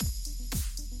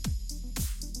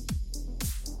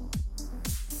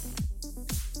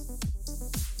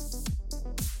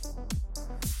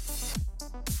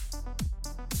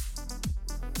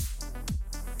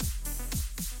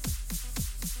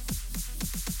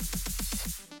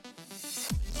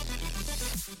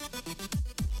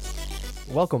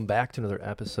Welcome back to another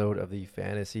episode of the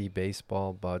Fantasy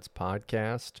Baseball Buds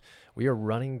podcast. We are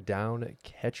running down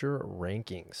catcher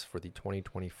rankings for the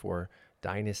 2024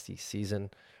 Dynasty season.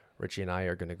 Richie and I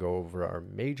are going to go over our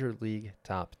Major League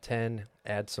top 10,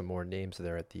 add some more names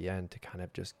there at the end to kind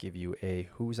of just give you a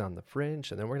who's on the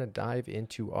fringe, and then we're going to dive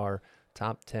into our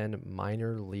top 10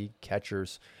 minor league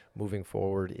catchers moving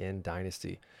forward in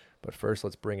Dynasty. But first,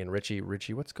 let's bring in Richie.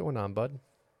 Richie, what's going on, bud?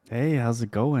 Hey, how's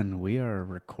it going? We are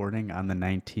recording on the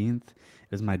 19th. It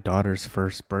is my daughter's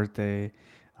first birthday.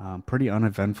 Pretty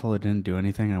uneventful. I didn't do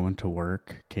anything. I went to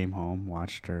work, came home,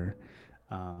 watched her.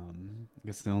 I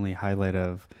guess the only highlight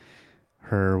of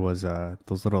her was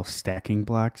those little stacking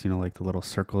blocks, like the little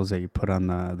circles that you put on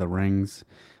the rings.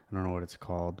 I don't know what it's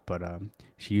called, but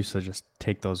she used to just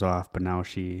take those off, but now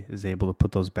she is able to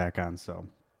put those back on. So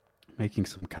making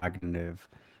some cognitive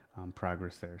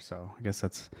progress there. So I guess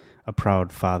that's a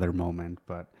proud father moment.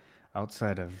 But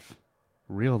outside of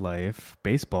real life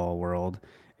baseball world,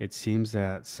 it seems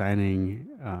that signing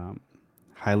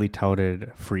highly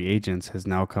touted free agents has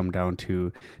now come down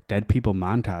to dead people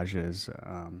montages.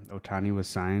 Otani was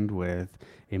signed with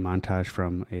a montage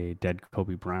from a dead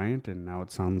Kobe Bryant, and now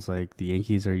it sounds like the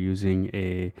Yankees are using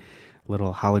a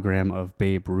little hologram of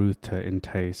Babe Ruth to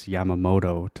entice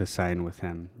Yamamoto to sign with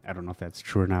him. I don't know if that's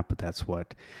true or not, but that's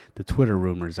what the Twitter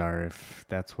rumors are. If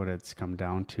that's what it's come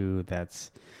down to,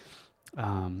 that's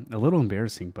a little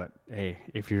embarrassing. But hey,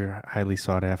 if you're highly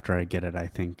sought after, I get it. I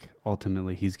think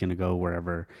ultimately he's going to go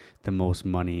wherever the most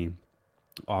money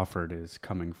offered is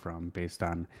coming from based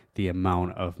on the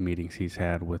amount of meetings he's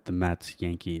had with the Mets,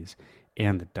 Yankees,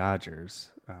 and the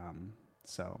Dodgers.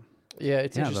 So, Yeah,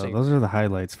 it's yeah, interesting. those are the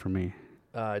highlights for me.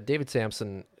 David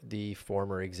Sampson, the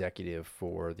former executive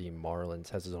for the Marlins,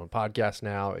 has his own podcast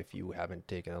now. If you haven't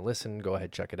taken a listen, go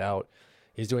ahead, check it out.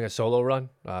 He's doing a solo run.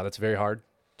 That's very hard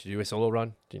to do a solo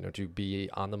run, to be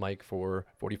on the mic for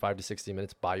 45 to 60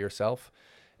 minutes by yourself.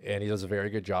 And he does a very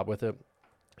good job with it.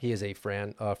 He is a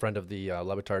friend of the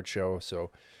Levitard show.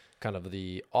 So kind of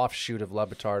the offshoot of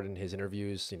Levitard in his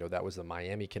interviews, that was the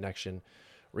Miami connection.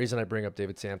 Reason I bring up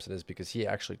David Sampson is because he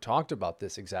actually talked about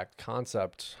this exact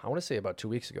concept, I want to say about 2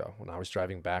 weeks ago when I was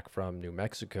driving back from New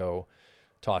Mexico,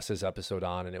 tossed his episode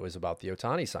on, and it was about the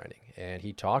Otani signing. And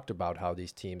he talked about how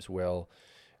these teams will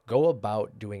go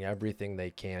about doing everything they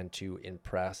can to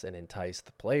impress and entice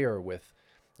the player with,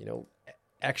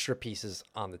 extra pieces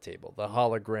on the table. The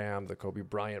hologram, the Kobe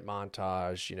Bryant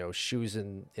montage, shoes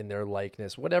in their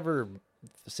likeness, whatever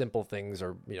simple things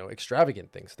or,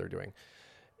 extravagant things they're doing.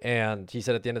 And he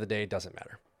said at the end of the day, it doesn't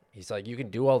matter. He's like, you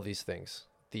can do all these things.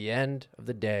 The end of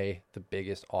the day, the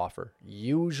biggest offer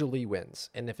usually wins.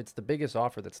 And if it's the biggest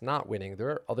offer that's not winning, there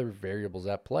are other variables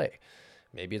at play.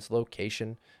 Maybe it's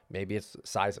location, maybe it's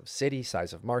size of city,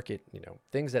 size of market,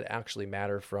 things that actually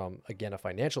matter from, again, a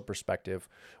financial perspective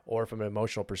or from an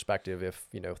emotional perspective. If,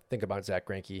 think about Zach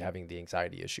Greinke having the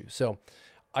anxiety issue. So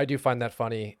I do find that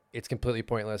funny. It's completely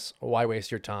pointless. Why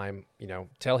waste your time?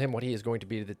 Tell him what he is going to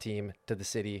be to the team, to the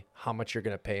city, how much you're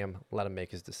going to pay him, let him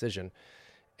make his decision.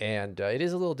 And it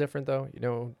is a little different,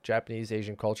 though. Japanese,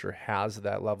 Asian culture has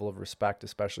that level of respect,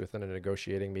 especially within a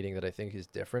negotiating meeting, that I think is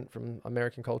different from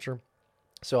American culture.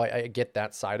 So I get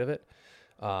that side of it.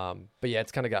 But yeah,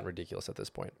 it's kind of gotten ridiculous at this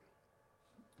point.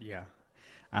 Yeah.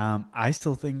 I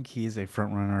still think he's a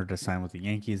front runner to sign with the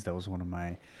Yankees. That was one of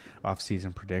my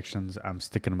offseason predictions. I'm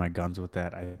sticking to my guns with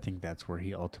that. I think that's where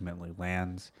he ultimately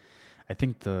lands. I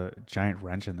think the giant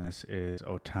wrench in this is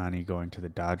Otani going to the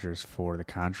Dodgers for the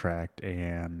contract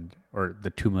or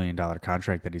the $2 million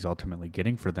contract that he's ultimately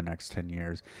getting for the next 10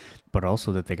 years, but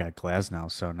also that they got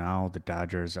Glasnow. So now the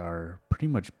Dodgers are pretty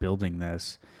much building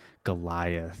this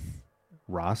Goliath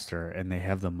roster and they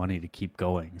have the money to keep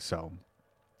going. So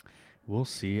we'll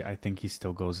see. I think he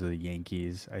still goes to the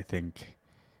Yankees. I think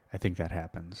that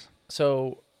happens.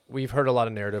 So we've heard a lot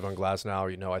of narrative on Glass now.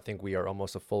 I think we are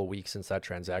almost a full week since that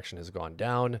transaction has gone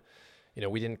down.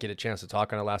 We didn't get a chance to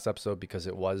talk on our last episode because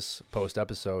it was post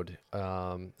episode.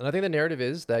 And I think the narrative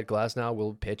is that Glasnow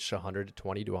will pitch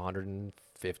 120 to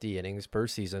 150 innings per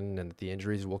season and that the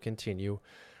injuries will continue.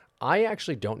 I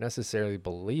actually don't necessarily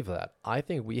believe that. I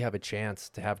think we have a chance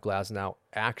to have Glasnow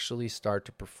actually start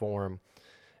to perform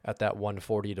at that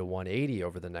 140 to 180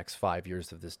 over the next 5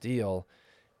 years of this deal.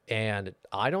 And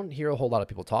I don't hear a whole lot of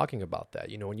people talking about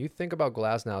that. When you think about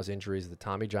Glasnow's injuries, the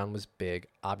Tommy John was big.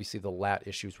 Obviously, the lat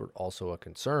issues were also a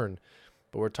concern.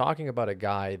 But we're talking about a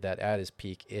guy that at his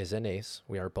peak is an ace.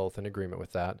 We are both in agreement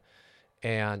with that.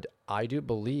 And I do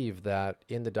believe that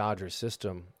in the Dodgers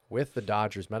system, with the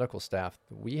Dodgers medical staff,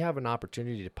 we have an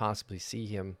opportunity to possibly see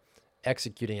him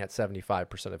executing at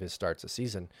 75% of his starts a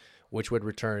season, which would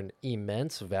return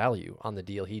immense value on the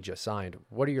deal he just signed.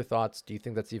 What are your thoughts? Do you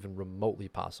think that's even remotely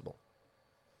possible?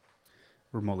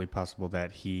 Remotely possible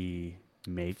that he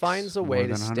Finds makes a way more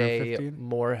to than stay 150?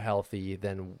 more healthy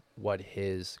than what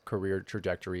his career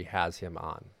trajectory has him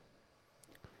on.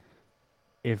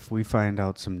 If we find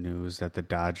out some news that the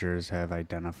Dodgers have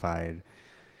identified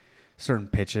certain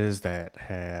pitches that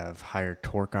have higher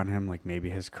torque on him, like maybe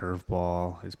his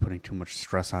curveball is putting too much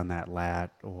stress on that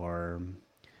lat, or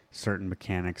certain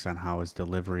mechanics on how his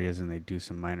delivery is, and they do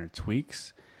some minor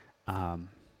tweaks. Um,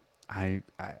 I'm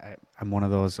one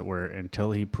of those where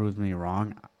until he proves me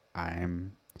wrong,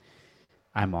 I'm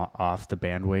off the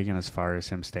bandwagon as far as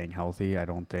him staying healthy. I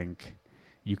don't think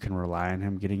you can rely on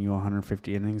him getting you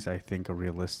 150 innings. I think a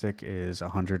realistic is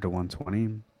 100 to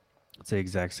 120. It's the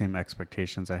exact same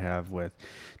expectations I have with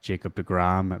Jacob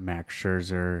DeGrom, Max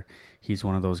Scherzer. He's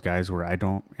one of those guys where I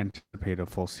don't anticipate a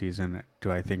full season.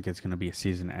 Do I think it's going to be a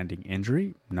season-ending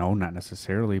injury? No, not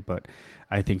necessarily, but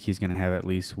I think he's going to have at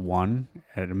least one,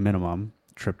 at a minimum,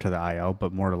 trip to the IL,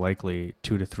 but more likely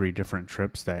 2 to 3 different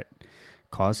trips that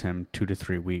cause him 2 to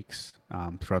 3 weeks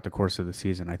throughout the course of the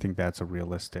season. I think that's a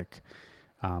realistic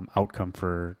outcome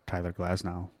for Tyler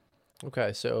Glasnow.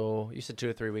 Okay, so you said 2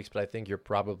 to 3 weeks, but I think you're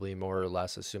probably more or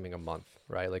less assuming a month,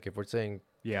 right? Like if we're saying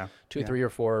Yeah. two, Yeah. 3, or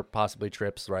 4 possibly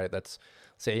trips, right? That's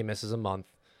say he misses a month,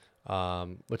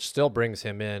 which still brings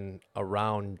him in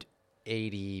around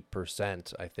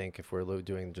 80%. I think if we're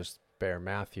doing just bare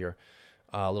math here,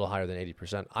 a little higher than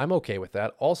 80%. I'm okay with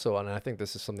that. Also, and I think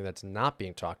this is something that's not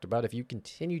being talked about. If you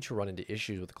continue to run into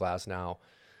issues with Glasnow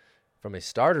from a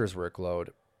starter's workload,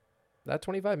 that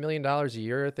 $25 million a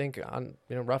year, I think, on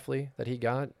roughly that he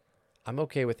got, I'm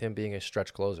okay with him being a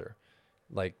stretch closer.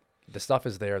 Like the stuff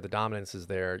is there, the dominance is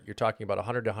there. You're talking about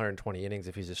 100 to 120 innings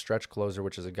if he's a stretch closer,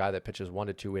 which is a guy that pitches 1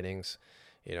 to 2 innings,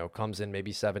 comes in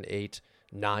maybe 7, 8,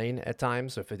 9 at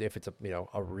times. So if it's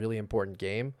a really important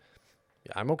game,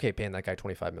 I'm okay paying that guy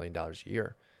 $25 million a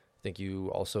year. I think you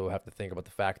also have to think about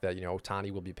the fact that,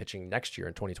 Ohtani will be pitching next year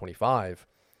in 2025.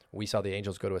 We saw the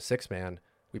Angels go to a 6-man.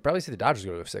 We probably see the Dodgers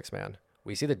go to a 6-man.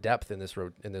 We see the depth in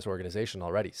this organization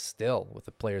already. Still, with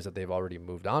the players that they've already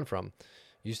moved on from,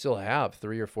 you still have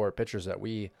 3 or 4 pitchers that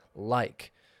we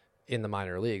like in the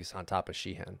minor leagues on top of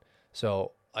Sheehan.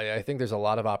 So I think there's a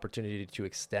lot of opportunity to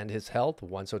extend his health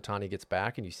once Ohtani gets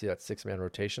back, and you see that 6-man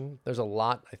rotation. There's a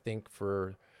lot, I think,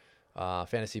 for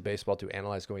fantasy baseball to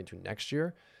analyze going into next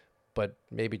year. But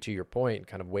maybe to your point,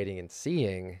 kind of waiting and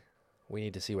seeing, we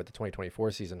need to see what the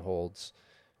 2024 season holds,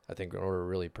 I think, in order to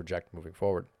really project moving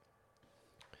forward.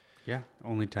 Yeah,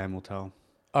 only time will tell.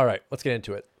 All right, let's get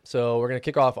into it. So we're going to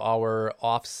kick off our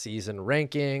off-season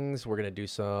rankings. We're going to do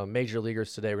some major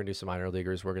leaguers today. We're going to do some minor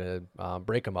leaguers. We're going to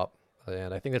break them up.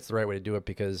 And I think that's the right way to do it,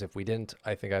 because if we didn't,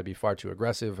 I think I'd be far too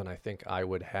aggressive, and I think I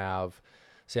would have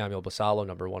Samuel Basallo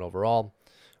number 1 overall,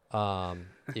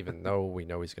 even though we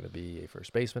know he's going to be a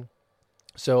first baseman.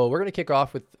 So we're going to kick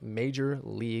off with Major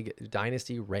League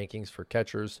Dynasty rankings for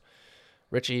catchers.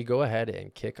 Richie, go ahead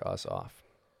and kick us off.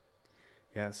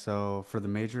 Yeah, so for the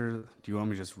major, do you want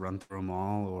me to just run through them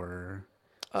all, or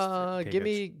Give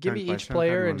me each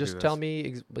player and just tell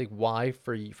me like why,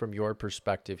 from your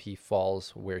perspective, he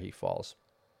falls where he falls.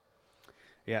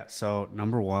 Yeah, so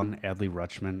number 1, Adley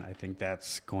Rutschman. I think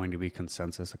that's going to be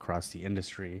consensus across the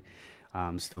industry.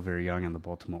 Still very young on the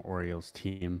Baltimore Orioles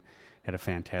team. Had a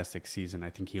fantastic season. I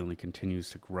think he only continues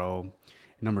to grow.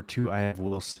 Number 2, I have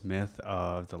Will Smith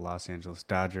of the Los Angeles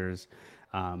Dodgers.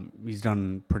 He's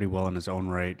done pretty well in his own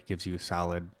right. Gives you a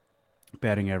solid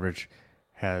batting average.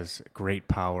 Has great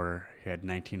power. He had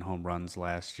 19 home runs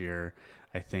last year.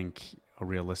 I think a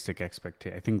realistic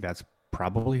expectation. I think that's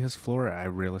probably his floor. I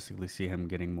realistically see him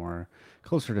getting more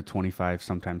closer to 25,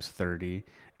 sometimes 30,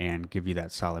 and give you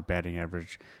that solid batting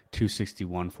average.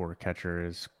 261 for a catcher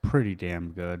is pretty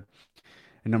damn good.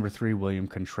 And number 3, William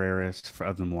Contreras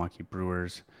of the Milwaukee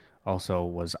Brewers, also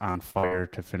was on fire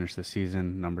to finish the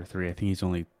season. Number 3, I think he's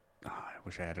only, I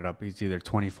wish I had it up, he's either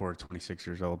 24 or 26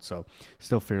 years old, so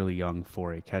still fairly young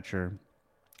for a catcher.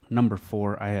 Number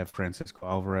 4, I have Francisco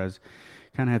Alvarez.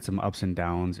 Kind of had some ups and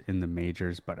downs in the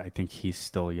majors, but I think he's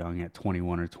still young at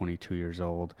 21 or 22 years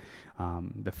old.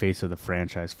 The face of the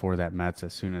franchise for that Mets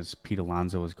as soon as Pete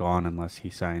Alonso is gone, unless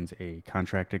he signs a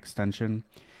contract extension.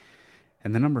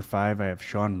 And then number 5, I have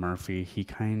Sean Murphy. He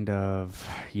kind of,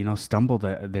 stumbled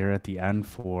there at the end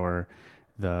for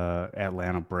the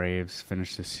Atlanta Braves.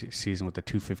 Finished the season with a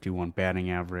 251 batting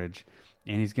average.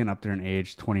 And he's getting up there in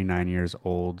age, 29 years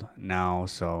old now.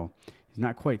 So he's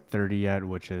not quite 30 yet,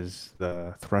 which is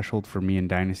the threshold for me in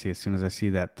Dynasty. As soon as I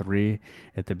see that 3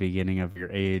 at the beginning of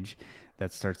your age,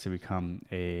 that starts to become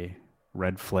a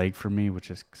red flag for me,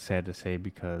 which is sad to say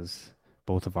because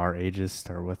both of our ages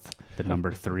start with the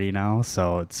number three now.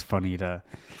 So it's funny to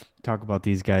talk about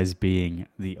these guys being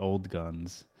the old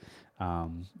guns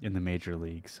in the major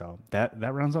league. So that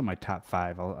rounds out my top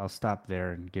five. I'll stop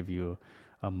there and give you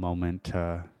a moment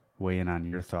to weigh in on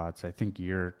your thoughts. I think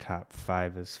your top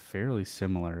five is fairly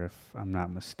similar, if I'm not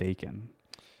mistaken.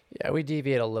 Yeah, we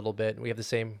deviate a little bit. We have the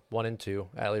same one and two.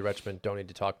 Adley Rutschman, don't need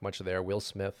to talk much there. Will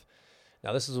Smith.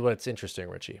 Now, this is what's interesting,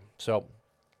 Richie. So,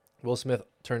 Will Smith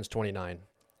turns 29,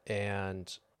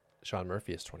 and Sean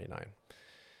Murphy is 29.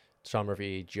 Sean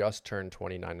Murphy just turned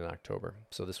 29 in October,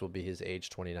 so this will be his age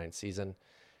 29 season.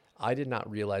 I did not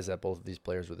realize that both of these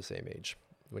players were the same age.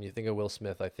 When you think of Will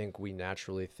Smith, I think we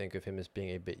naturally think of him as being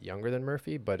a bit younger than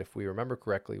Murphy, but if we remember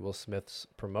correctly, Will Smith's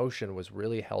promotion was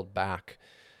really held back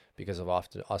because of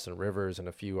Austin Rivers and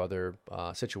a few other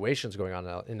situations going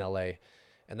on in LA.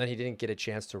 And then he didn't get a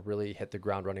chance to really hit the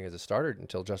ground running as a starter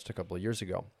until just a couple of years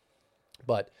ago.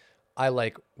 But I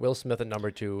like Will Smith at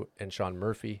number two and Sean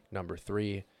Murphy number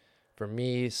three. For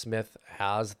me, Smith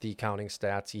has the counting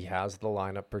stats. He has the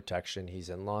lineup protection. He's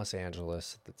in Los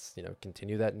Angeles. That's,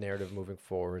 continue that narrative moving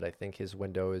forward. I think his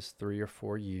window is 3 or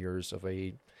 4 years of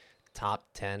a top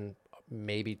 10,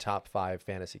 maybe top 5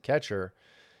 fantasy catcher.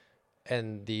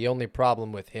 And the only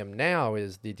problem with him now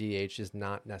is the DH is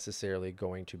not necessarily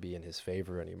going to be in his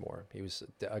favor anymore. He was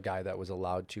a guy that was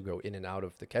allowed to go in and out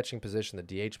of the catching position,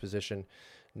 the DH position.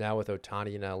 Now with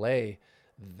Ohtani in LA,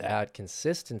 that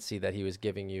consistency that he was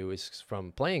giving you is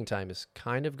from playing time is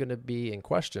kind of going to be in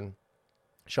question.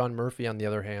 Sean Murphy, on the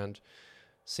other hand,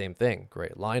 same thing.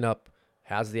 Great lineup,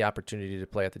 has the opportunity to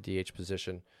play at the DH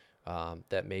position.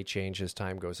 That may change as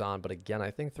time goes on. But again, I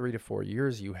think 3 to 4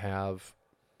 years you have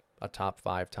a top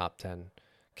 5, top 10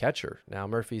 catcher. Now,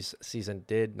 Murphy's season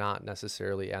did not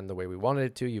necessarily end the way we wanted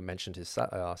it to. You mentioned his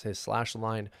slash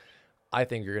line. I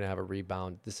think you're going to have a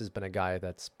rebound. This has been a guy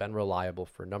that's been reliable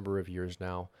for a number of years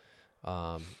now.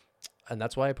 And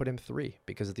that's why I put him 3,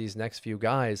 because of these next few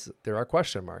guys, there are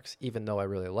question marks, even though I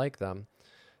really like them.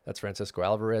 That's Francisco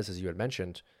Alvarez, as you had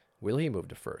mentioned. Will he move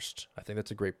to first? I think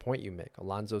that's a great point you make.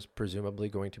 Alonso's presumably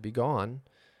going to be gone.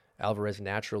 Alvarez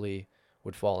naturally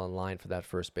would fall in line for that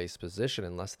first base position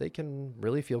unless they can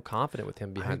really feel confident with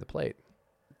him behind the plate.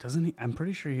 Doesn't he? I'm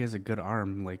pretty sure he has a good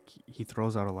arm. Like, he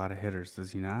throws out a lot of hitters,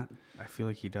 does he not? I feel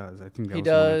like he does. I think that he was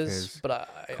does, one of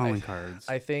his but calling cards.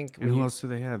 I think. And who else do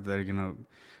they have that are gonna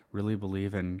really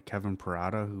believe in Kevin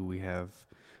Parada,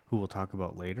 who we'll talk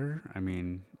about later? I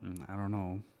mean, I don't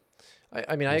know.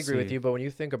 I agree with you, but when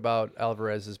you think about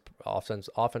Alvarez's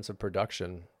offensive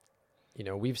production,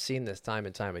 we've seen this time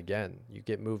and time again. You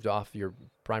get moved off your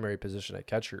primary position at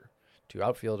catcher to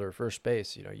outfielder or first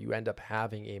base, you end up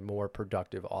having a more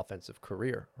productive offensive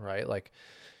career, right? Like,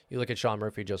 you look at Sean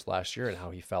Murphy just last year and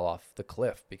how he fell off the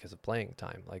cliff because of playing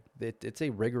time. Like, it's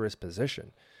a rigorous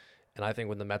position. And I think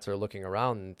when the Mets are looking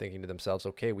around and thinking to themselves,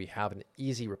 okay, we have an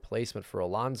easy replacement for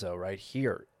Alonso right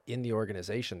here in the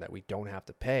organization that we don't have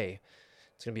to pay,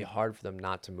 it's going to be hard for them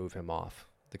not to move him off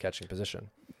the catching position.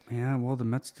 Yeah, well, the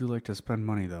Mets do like to spend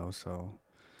money, though, so...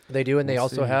 They do, and they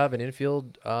also have an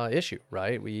infield issue,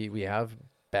 right? We have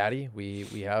Batty,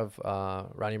 we have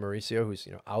Ronnie Mauricio, who's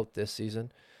out this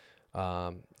season.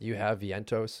 You have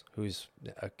Vientos, who's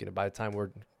by the time we're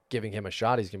giving him a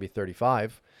shot, he's gonna be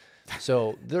 35.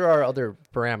 So there are other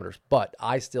parameters, but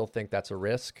I still think that's a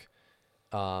risk.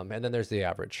 And then there's the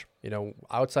average.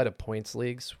 Outside of points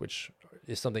leagues, which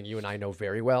is something you and I know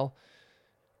very well.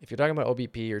 If you're talking about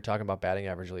OBP, you're talking about batting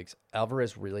average leagues.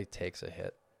 Alvarez really takes a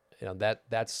hit.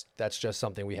 That's just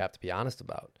something we have to be honest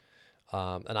about.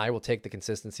 And I will take the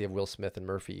consistency of Will Smith and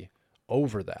Murphy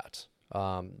over that.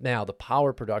 Now, the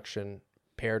power production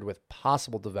paired with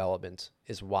possible development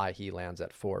is why he lands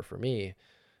at 4 for me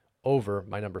over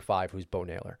my number 5, who's Bo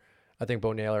Naylor. I think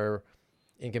Bo Naylor,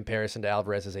 in comparison to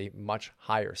Alvarez, has a much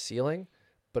higher ceiling,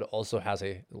 but also has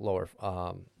a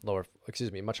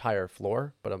much higher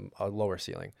floor, but a lower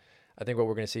ceiling. I think what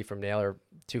we're going to see from Naylor,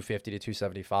 250 to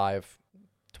 275,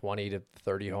 20 to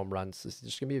 30 home runs. This is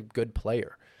just going to be a good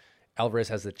player. Alvarez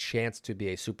has the chance to be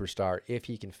a superstar if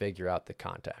he can figure out the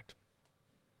contact.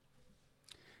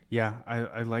 Yeah,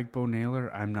 I like Bo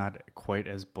Naylor. I'm not quite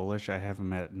as bullish. I have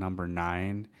him at number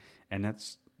 9, and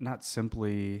that's not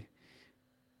simply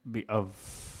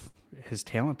of his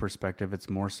talent perspective. It's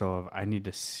more so of I need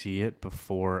to see it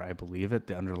before I believe it.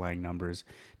 The underlying numbers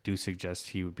do suggest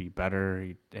he would be better.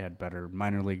 He had better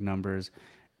minor league numbers.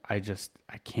 I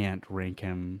can't rank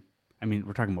him. I mean,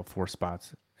 we're talking about 4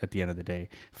 spots at the end of the day,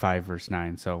 5 versus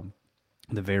 9. So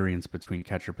the variance between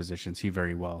catcher positions, he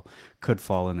very well could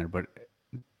fall in there. But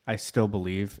I still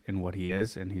believe in what he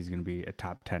is, and he's going to be a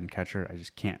top 10 catcher. I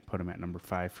just can't put him at number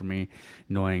 5 for me,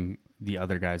 knowing the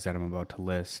other guys that I'm about to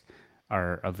list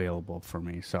are available for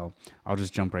me. So I'll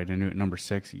just jump right into it. Number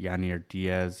 6, Yanir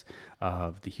Diaz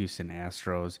of the Houston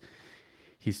Astros.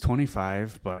 He's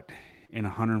 25, but in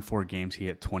 104 games, he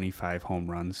hit 25 home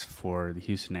runs for the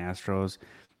Houston Astros.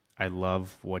 I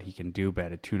love what he can do,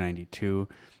 batted 292.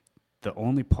 The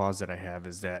only pause that I have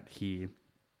is that he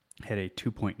had a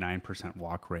 2.9%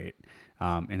 walk rate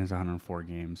in his 104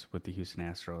 games with the Houston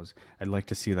Astros. I'd like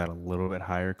to see that a little bit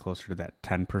higher, closer to that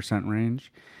 10%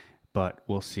 range, but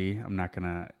we'll see. I'm not going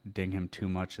to ding him too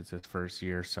much. It's his first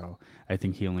year, so I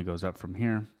think he only goes up from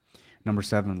here. Number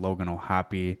 7, Logan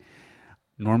O'Hoppe.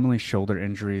 Normally, shoulder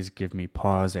injuries give me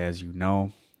pause, as you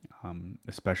know,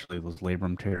 especially those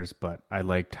labrum tears, but I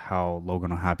liked how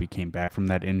Logan O'Hoppe came back from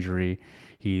that injury.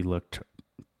 He looked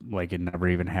like it never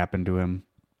even happened to him.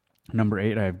 Number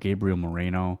 8, I have Gabriel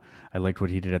Moreno. I liked what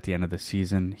he did at the end of the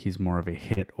season. He's more of a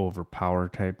hit over power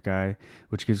type guy,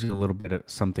 which gives you a little bit of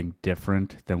something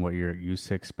different than what you're used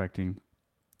to expecting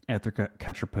at the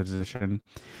catcher position.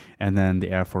 And then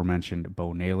the aforementioned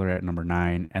Bo Naylor at number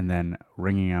 9. And then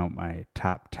ringing out my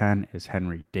top 10 is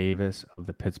Henry Davis of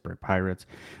the Pittsburgh Pirates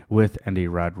with Andy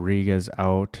Rodriguez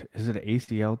out. Is it an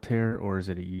ACL tear or is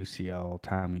it a UCL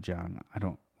Tommy John? I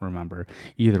don't remember.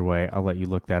 Either way, I'll let you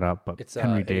look that up. But It's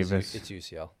Henry Davis, it's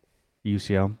UCL.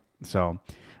 UCL. So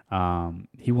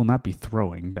he will not be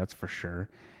throwing, that's for sure.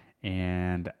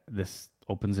 And this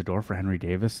opens the door for Henry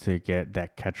Davis to get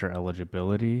that catcher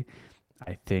eligibility.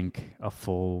 I think a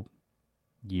full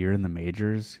year in the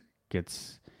majors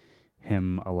gets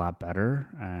him a lot better,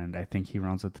 and I think he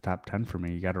rounds at the top 10 for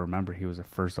me. You got to remember he was a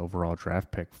first overall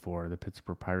draft pick for the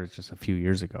Pittsburgh Pirates just a few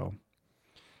years ago.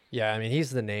 Yeah, I mean,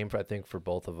 he's the name for, I think, for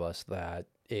both of us that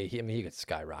he could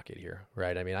skyrocket here,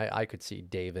 right? I mean, I could see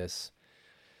Davis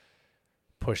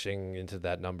pushing into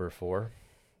that number 4,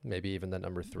 maybe even that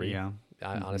number 3. Yeah.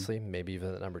 Honestly, maybe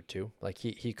even that number 2. Like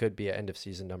he could be an end of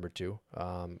season number 2.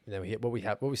 What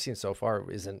we've seen so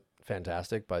far isn't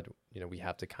fantastic, but we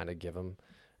have to kind of give him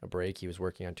a break. He was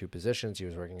working on 2 positions. He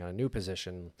was working on a new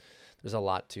position. There's a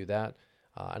lot to that.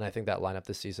 And I think that lineup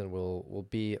this season will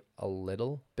be a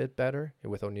little bit better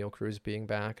with O'Neal Cruz being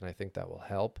back, and I think that will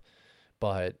help.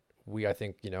 But I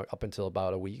think, up until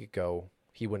about a week ago,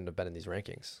 he wouldn't have been in these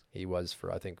rankings. He was,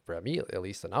 for me at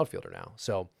least, an outfielder now.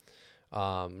 So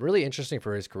really interesting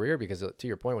for his career because, to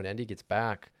your point, when Endy gets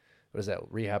back, what does that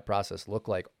rehab process look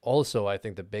like? Also, I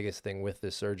think the biggest thing with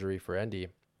this surgery for Endy,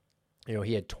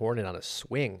 he had torn it on a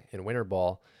swing in winter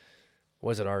ball.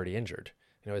 Was it already injured?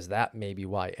 Is that maybe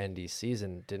why Endy's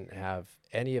season didn't have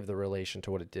any of the relation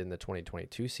to what it did in the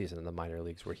 2022 season in the minor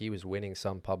leagues, where he was winning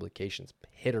some publications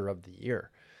hitter of the year?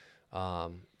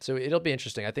 So it'll be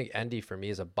interesting. I think Endy for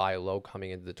me is a buy low coming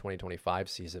into the 2025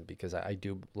 season because I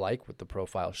do like what the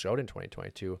profile showed in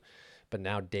 2022, but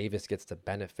now Davis gets to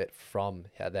benefit from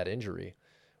that injury.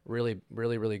 Really,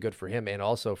 really, really good for him. And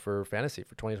also for fantasy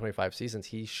for 2025 seasons,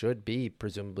 he should be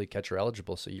presumably catcher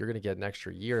eligible. So you're going to get an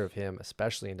extra year of him,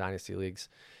 especially in dynasty leagues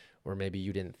where maybe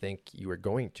you didn't think you were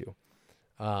going to.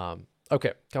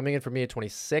 Okay, coming in for me at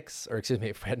 26, or excuse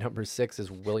me, at number 6 is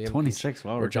William. 26.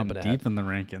 Wow, we're jumping deep ahead in the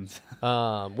rankings.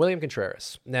 William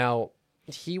Contreras. Now,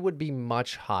 he would be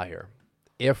much higher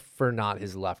if for not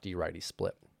his lefty-righty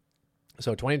split.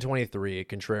 So 2023,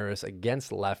 Contreras against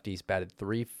lefties batted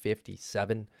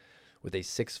 .357 with a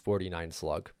 .649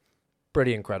 slug.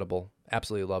 Pretty incredible.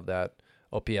 Absolutely love that.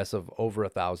 OPS of over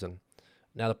 1,000.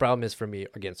 Now, the problem is for me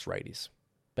against righties.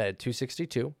 Batted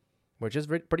 .262, which is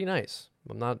pretty nice.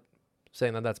 I'm not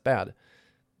saying that that's bad.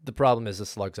 The problem is the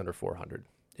slug's under 400.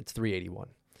 It's .381.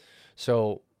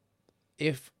 So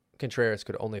if Contreras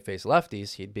could only face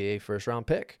lefties, he'd be a first-round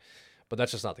pick. But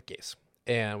that's just not the case.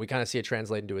 And we kind of see it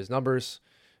translate into his numbers.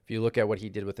 If you look at what he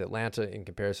did with Atlanta in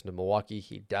comparison to Milwaukee,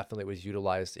 he definitely was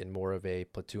utilized in more of a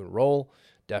platoon role,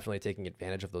 definitely taking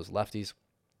advantage of those lefties.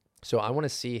 So I want to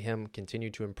see him continue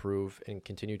to improve and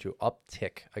continue to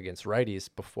uptick against righties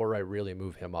before I really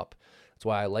move him up. That's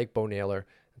why I like Bo Naylor.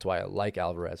 That's why I like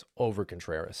Alvarez over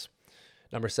Contreras.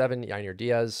 Number 7, Yainer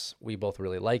Diaz. We both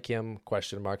really like him.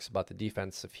 Question marks about the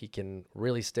defense. If he can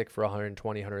really stick for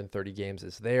 120, 130 games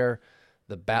is there.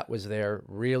 The bat was there,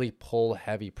 really pull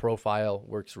heavy profile,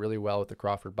 works really well with the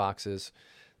Crawford boxes.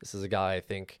 This is a guy I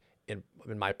think, in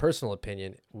my personal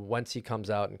opinion, once he comes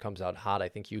out hot, I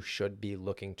think you should be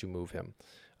looking to move him.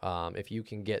 If you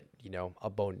can get, a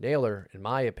Bo Naylor, in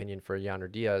my opinion, for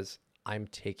Yainer Diaz, I'm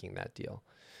taking that deal.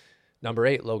 Number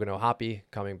 8, Logan O'Hoppe,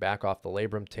 coming back off the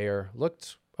labrum tear,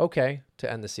 looked okay to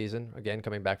end the season. Again,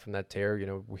 coming back from that tear,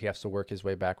 he has to work his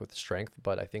way back with strength,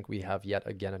 but I think we have yet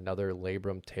again another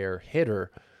labrum tear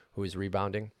hitter who is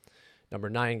rebounding. Number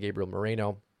 9, Gabriel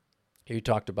Moreno. You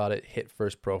talked about it, hit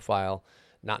first profile,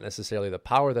 not necessarily the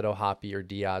power that Ohapi or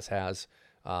Diaz has,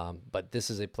 but this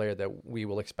is a player that we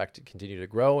will expect to continue to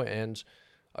grow. And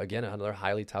again, another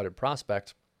highly touted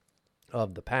prospect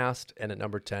of the past. And at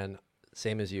number 10,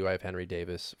 same as you, I have Henry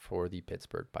Davis for the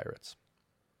Pittsburgh Pirates.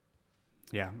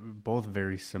 Yeah, both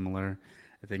very similar.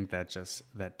 I think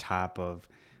that top of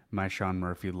my Sean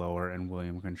Murphy lower and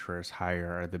William Contreras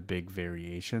higher are the big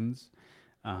variations.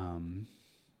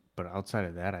 But outside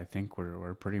of that, I think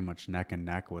we're pretty much neck and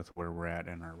neck with where we're at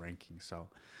in our rankings. So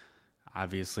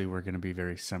obviously we're going to be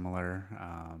very similar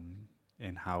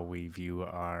in how we view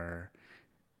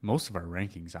most of our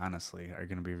rankings, honestly, are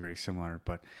going to be very similar,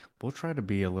 but we'll try to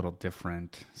be a little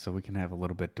different so we can have a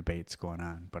little bit debates going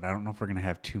on. But I don't know if we're going to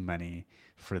have too many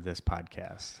for this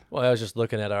podcast. Well, I was just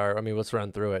looking at let's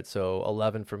run through it. So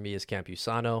 11 for me is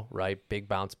Campusano, right? Big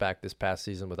bounce back this past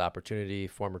season with opportunity.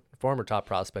 Former top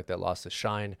prospect that lost his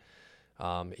shine.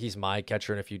 He's my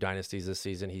catcher in a few dynasties this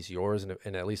season. He's yours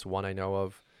in at least one I know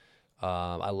of.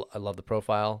 I love the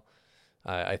profile.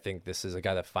 I think this is a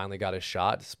guy that finally got his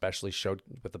shot, especially showed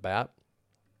with the bat.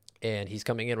 And he's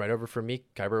coming in right over for me,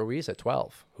 Kyber Ruiz at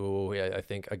 12, who I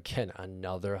think, again,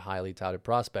 another highly touted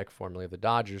prospect, formerly of the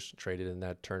Dodgers, traded in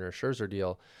that Turner-Scherzer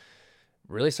deal.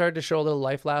 Really started to show a little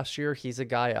life last year. He's a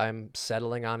guy I'm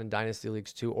settling on in Dynasty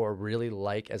Leagues too, or really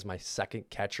like as my second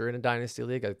catcher in a Dynasty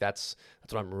League. Like that's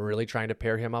what I'm really trying to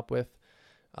pair him up with.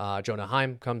 Jonah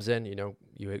Heim comes in.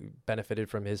 You benefited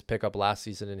from his pickup last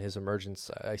season and his emergence.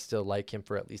 I still like him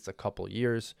for at least a couple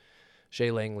years. Shea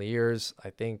Langeliers, I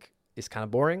think, is kind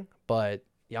of boring, but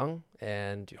young,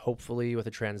 and hopefully with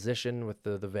a transition with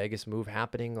the Vegas move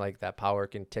happening, like that power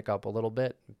can tick up a little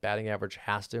bit. Batting average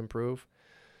has to improve.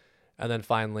 And then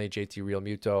finally, JT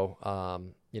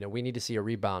Realmuto. We need to see a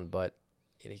rebound, but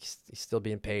he's still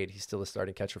being paid. He's still a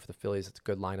starting catcher for the Phillies. It's a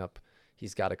good lineup.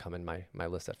 He's got to come in my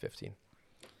list at 15.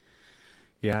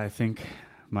 Yeah, I think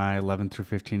my 11 through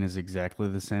 15 is exactly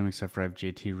the same, except for I have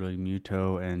JT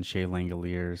Realmuto and Shea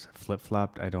Langeliers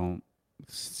flip-flopped. I don't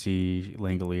see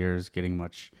Langeliers getting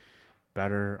much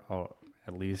better, or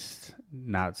at least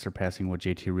not surpassing what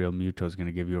JT Realmuto is going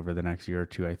to give you over the next year or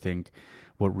two. I think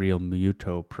what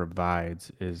Realmuto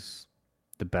provides is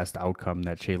the best outcome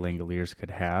that Shea Langeliers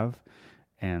could have,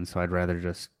 and so I'd rather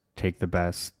just take the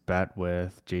best bet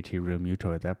with JT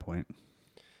Realmuto at that point.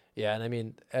 Yeah, and I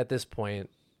mean, at this point,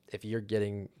 if you're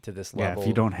getting to this level... Yeah, if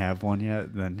you don't have one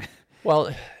yet, then...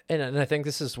 Well, and I think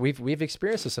this is... We've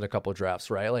experienced this in a couple of drafts,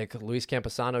 right? Like, Luis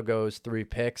Campusano goes 3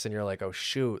 picks, and you're like, oh,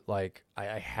 shoot, like,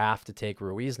 I have to take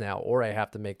Ruiz now, or I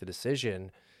have to make the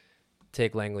decision,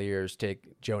 take Langeliers,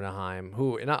 take Jonah Heim,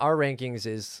 who in our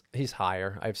rankings he's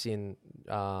higher. I've seen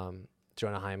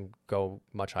Jonah Heim go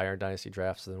much higher in dynasty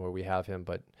drafts than where we have him,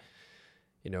 but...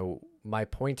 my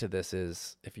point to this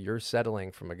is if you're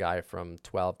settling from a guy from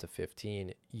 12 to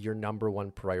 15, your number one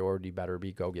priority better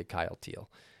be go get Kyle Teel.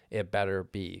 It better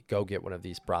be go get one of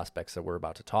these prospects that we're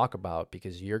about to talk about,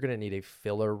 because you're going to need a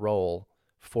filler role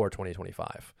for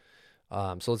 2025.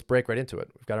 So let's break right into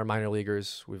it. We've got our minor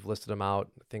leaguers. We've listed them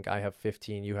out. I think I have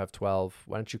 15. You have 12.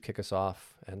 Why don't you kick us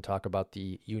off and talk about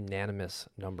the unanimous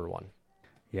number 1?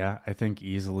 Yeah, I think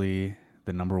easily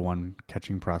the number 1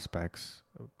 catching prospects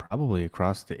probably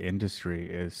across the industry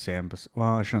is Sam.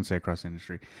 Well, I shouldn't say across the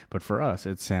industry, but for us,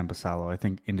 it's Sam Basallo. I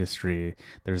think industry,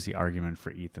 there's the argument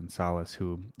for Ethan Salas,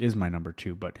 who is my number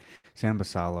 2, but Sam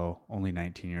Basallo, only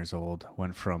 19 years old,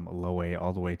 went from low A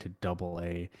all the way to double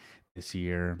A this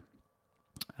year.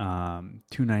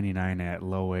 299 at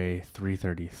low A,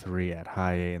 333 at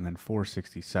high A, and then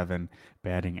 467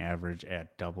 batting average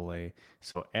at double A.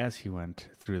 So as he went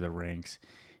through the ranks,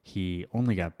 he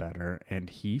only got better, and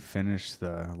he finished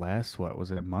the last,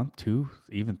 month, 2,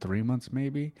 even 3 months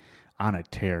maybe, on a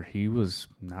tear. He was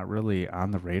not really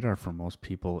on the radar for most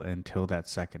people until that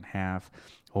second half.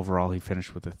 Overall, he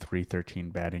finished with a 313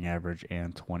 batting average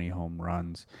and 20 home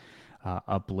runs.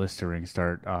 A blistering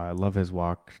start. I love his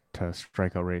walk to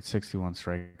strikeout rate, 61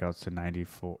 strikeouts to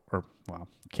 94,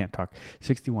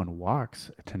 61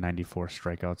 walks to 94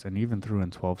 strikeouts, and even threw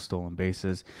in 12 stolen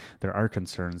bases. There are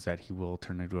concerns that he will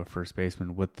turn into a first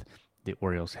baseman with the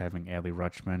Orioles having Adley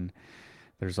Rutschman.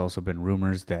 There's also been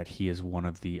rumors that he is one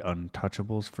of the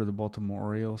untouchables for the Baltimore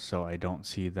Orioles, so I don't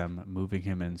see them moving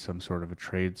him in some sort of a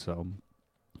trade. So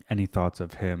any thoughts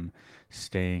of him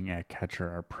staying at catcher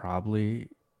are probably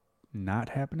not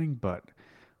happening, but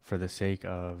for the sake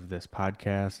of this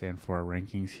podcast and for our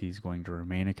rankings, he's going to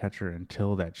remain a catcher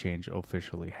until that change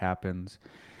officially happens.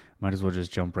 might as well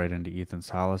just jump right into Ethan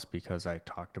Salas because I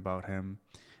talked about him.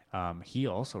 He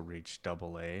also reached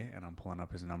double A, and I'm pulling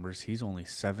up his numbers. He's only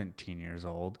 17 years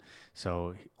old,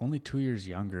 so only 2 years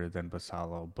younger than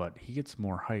Basalo, but he gets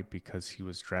more hype because he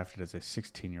was drafted as a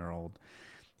 16-year-old.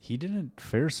 He didn't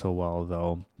fare so well,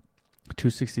 though.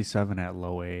 267 at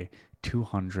low A,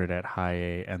 200 at high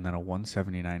A, and then a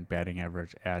 179 batting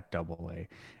average at double A.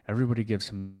 Everybody gives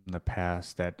him the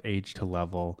pass that age to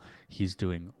level, he's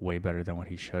doing way better than what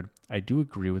he should. I do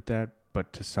agree with that,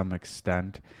 but to some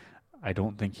extent, I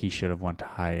don't think he should have went to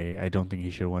high A. I don't think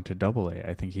he should have went to double A.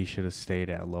 I think he should have stayed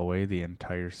at low A the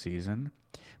entire season,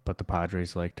 but the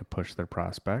Padres like to push their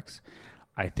prospects.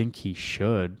 I think he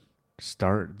should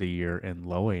start the year in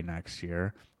low A next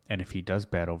year. And if he does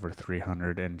bat over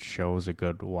 300 and shows a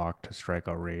good walk to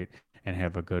strikeout rate and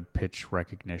have a good pitch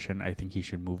recognition, I think he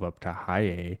should move up to high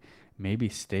A, maybe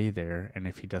stay there. And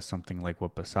if he does something like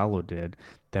what Basalo did,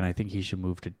 then I think he should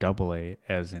move to double A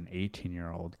as an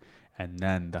 18-year-old, and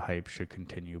then the hype should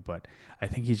continue. But I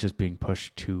think he's just being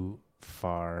pushed too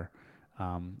far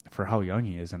for how young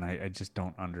he is, and I just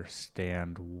don't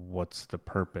understand what's the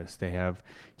purpose. They have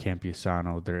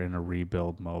Campusano, they're in a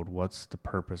rebuild mode. What's the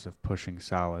purpose of pushing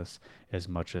Salas as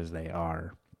much as they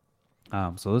are?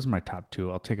 So those are my top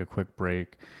two. I'll take a quick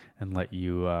break and let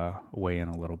you weigh in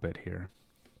a little bit here.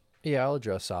 Yeah, I'll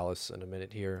address Salas in a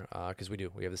minute here because we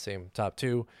have the same top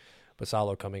two.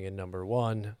 Basalo coming in number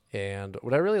one. And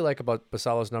what I really like about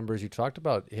Basalo's numbers, you talked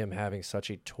about him having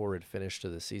such a torrid finish to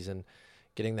the season,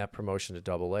 getting that promotion to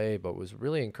double A, but was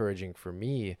really encouraging for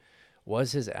me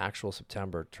was his actual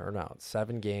September turnout.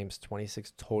 7 games,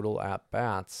 26 total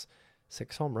at-bats,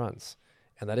 6 home runs.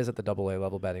 And that is at the double A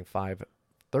level, batting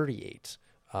 .538.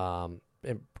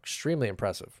 Extremely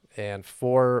impressive. And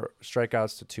 4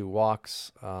 strikeouts to 2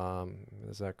 walks.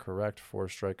 Is that correct? 4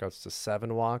 strikeouts to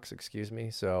 7 walks, excuse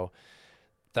me. So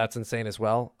that's insane as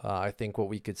well. I think what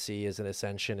we could see is an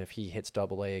ascension if he hits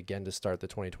double A again to start the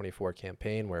 2024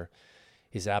 campaign, where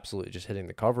he's absolutely just hitting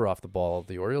the cover off the ball.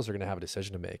 The Orioles are going to have a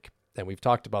decision to make. And we've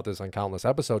talked about this on countless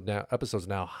episodes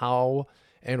now. How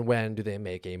and when do they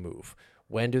make a move?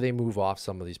 When do they move off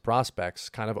some of these prospects,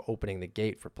 kind of opening the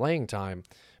gate for playing time?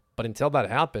 But until that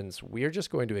happens, we're just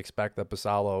going to expect that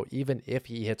Basalo, even if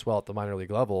he hits well at the minor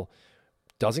league level,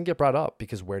 doesn't get brought up,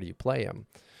 because where do you play him?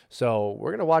 So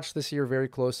we're going to watch this year very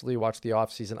closely, watch the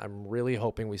offseason. I'm really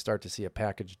hoping we start to see a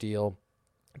package deal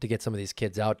to get some of these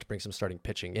kids out, to bring some starting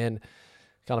pitching in.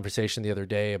 Conversation the other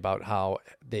day about how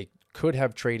they could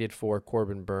have traded for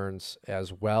Corbin Burnes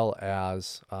as well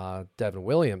as Devin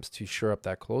Williams to shore up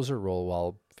that closer role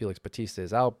while Felix Bautista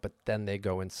is out, but then they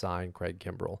go and sign Craig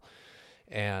Kimbrell.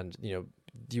 And,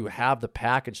 you have the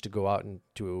package to go out and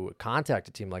to contact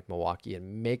a team like Milwaukee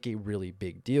and make a really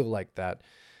big deal like that,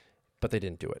 but they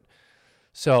didn't do it.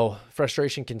 So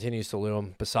frustration continues to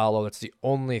loom. Basalo, that's the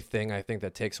only thing I think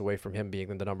that takes away from him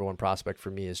being the number one prospect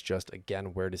for me, is just,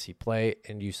 again, where does he play?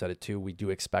 And you said it too, we do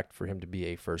expect for him to be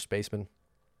a first baseman.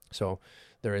 So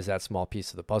there is that small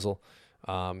piece of the puzzle.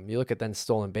 You look at then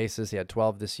stolen bases, he had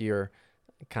 12 this year.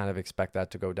 Kind of expect that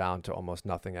to go down to almost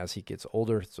nothing as he gets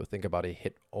older. So think about a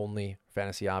hit-only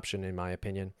fantasy option, in my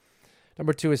opinion.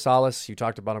 Number 2 is Salas. You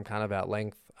talked about him kind of at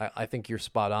length. I think you're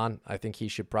spot on. I think he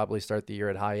should probably start the year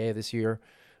at high A this year.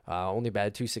 Only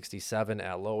batted .267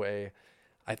 at low A.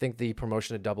 I think the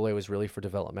promotion to double A was really for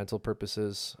developmental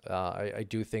purposes. I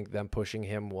do think them pushing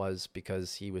him was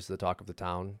because he was the talk of the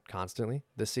town constantly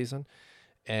this season.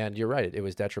 And you're right, it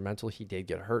was detrimental. He did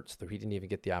get hurt, so he didn't even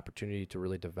get the opportunity to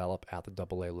really develop at the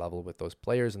double A level with those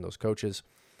players and those coaches.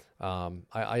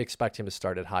 I expect him to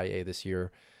start at high A this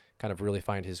year, kind of really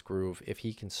find his groove. If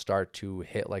he can start to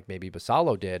hit like maybe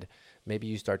Basalo did, maybe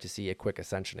you start to see a quick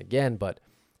ascension again. But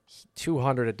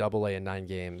 200 at double A in 9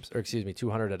 games,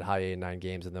 200 at high A in 9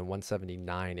 games, and then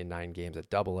 179 in 9 games at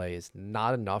double A is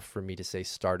not enough for me to say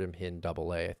start him in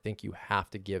double A. I think you have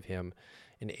to give him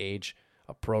an age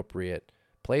appropriate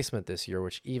placement this year,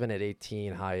 which even at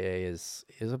 18 high A is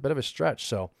a bit of a stretch.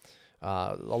 So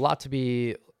a lot to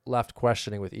be left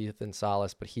questioning with Ethan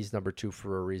Salas, but he's number 2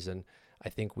 for a reason. I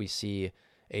think we see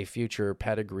a future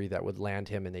pedigree that would land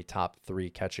him in the top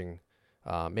 3 catching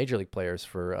major league players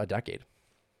for a decade.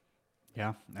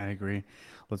 Yeah, I agree.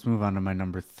 Let's move on to my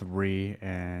number 3,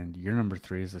 and your number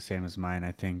 3 is the same as mine.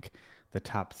 I think the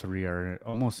top 3 are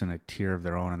almost in a tier of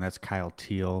their own, and that's Kyle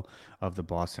Teel of the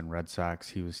Boston Red Sox.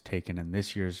 He was taken in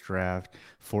this year's draft,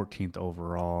 14th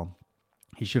overall.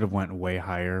 He should have went way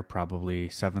higher, probably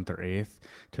 7th or 8th,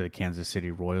 to the Kansas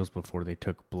City Royals before they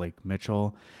took Blake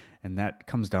Mitchell. And that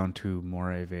comes down to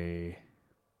more of a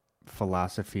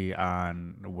philosophy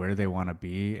on where they want to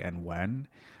be and when.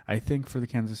 I think for the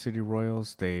Kansas City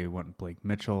Royals, they went Blake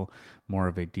Mitchell, more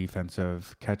of a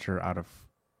defensive catcher out of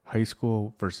high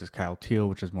school, versus Kyle Teal,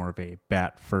 which is more of a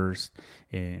bat first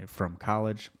from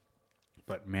college.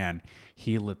 But man,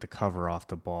 he lit the cover off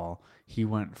the ball. He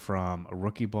went from a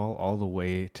rookie ball all the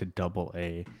way to double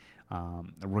A. A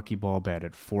rookie ball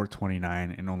batted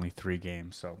 429 in only 3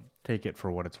 games. So take it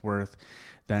for what it's worth.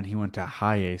 Then he went to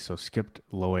high A, so skipped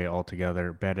low A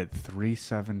altogether, batted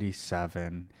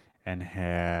 377 and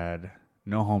had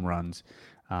no home runs,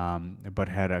 but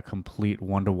had a complete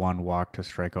 1-to-1 walk to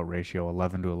strikeout ratio,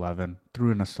 11-11,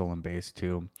 threw in a stolen base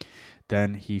too.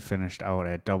 Then he finished out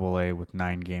at Double A with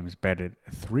 9 games, batted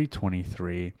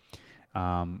 323,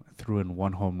 threw in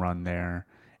 1 home run there,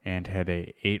 and had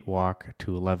a 8 walk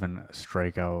to 11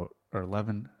 strikeout or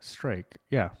 11 strike.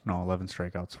 Yeah, no, 11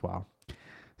 strikeouts. Wow,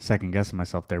 second guessing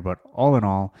myself there, but all in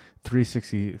all,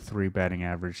 363 batting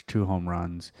average, 2 home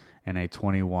runs, and a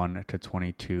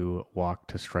 21-22 walk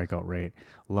to strikeout rate.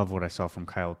 Love what I saw from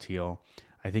Kyle Teal.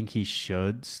 I think he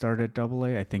should start at Double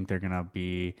A. I think they're gonna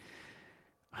be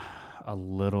a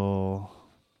little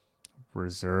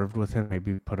reserved with him.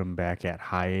 Maybe put him back at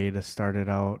high A to start it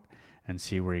out and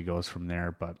see where he goes from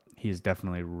there. But he's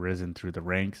definitely risen through the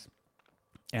ranks.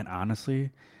 And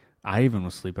honestly, I even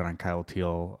was sleeping on Kyle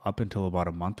Teal up until about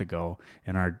a month ago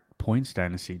in our points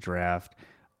dynasty draft.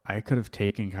 I could have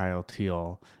taken Kyle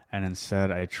Teal, and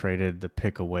instead I traded the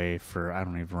pick away for, I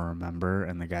don't even remember,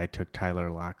 and the guy took Tyler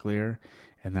Locklear.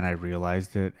 And then I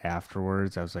realized it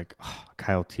afterwards. I was like, oh,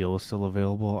 Kyle Teal was still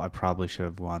available. I probably should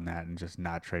have won that and just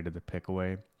not traded the pick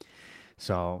away.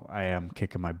 So I am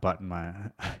kicking my butt in my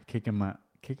kicking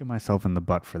myself in the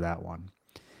butt for that one.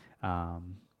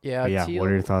 Yeah, But yeah, what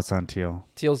are your thoughts on Teal?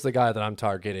 Teal's the guy that I'm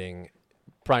targeting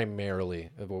primarily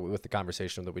with the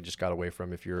conversation that we just got away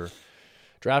from. If you're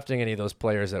drafting any of those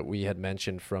players that we had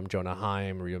mentioned, from Jonah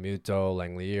Heim, Rio Muto,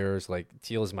 Langeliers, like,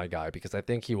 Teal is my guy because I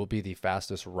think he will be the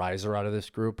fastest riser out of this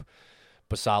group.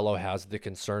 Basallo has the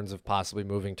concerns of possibly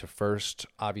moving to first.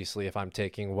 Obviously, if I'm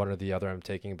taking one or the other, I'm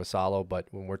taking Basallo. But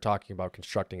when we're talking about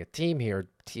constructing a team here,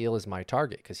 Teal is my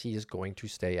target because he is going to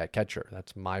stay at catcher.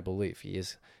 That's my belief. He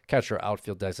is catcher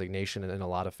outfield designation in a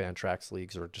lot of Fantrax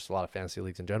leagues, or just a lot of fantasy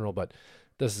leagues in general. But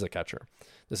this is a catcher.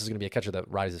 This is going to be a catcher that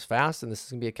rises fast, and this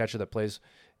is going to be a catcher that plays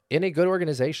in a good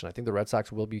organization. I think the Red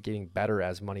Sox will be getting better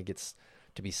as money gets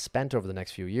to be spent over the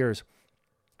next few years.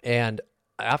 And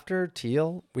after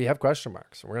Teal, we have question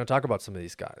marks. We're going to talk about some of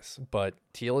these guys, but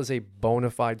Teal is a bona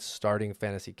fide starting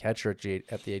fantasy catcher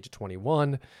at the age of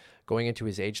 21, going into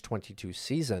his age 22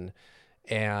 season.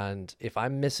 And if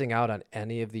I'm missing out on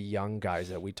any of the young guys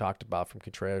that we talked about, from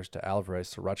Contreras to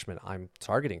Alvarez to Rutschman, I'm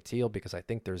targeting Teal because I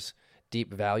think there's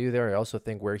deep value there. I also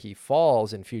think where he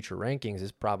falls in future rankings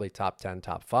is probably top 10,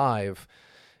 top 5,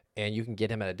 and you can get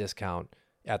him at a discount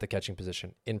at the catching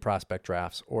position in prospect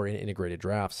drafts or in integrated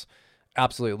drafts.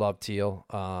 Absolutely love Teal.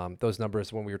 Those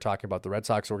numbers when we were talking about the Red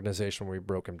Sox organization, where we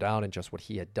broke him down and just what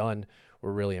he had done,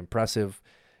 were really impressive.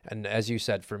 And as you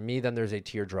said, for me, then there's a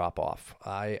tier drop off.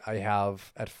 I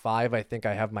have at 5, I think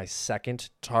I have my second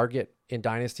target in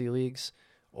dynasty leagues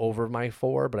over my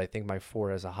 4, but I think my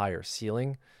 4 has a higher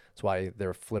ceiling. That's why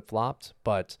they're flip-flopped.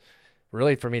 But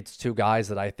really, for me, it's 2 guys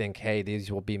that I think, hey,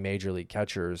 these will be major league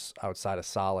catchers outside of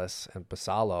Salas and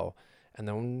Basallo, and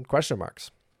then question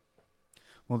marks.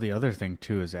 Well, the other thing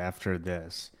too is after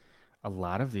this, a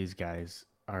lot of these guys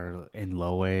are in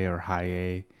low A or high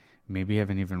A, maybe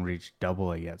haven't even reached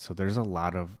double A yet. So there's a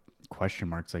lot of question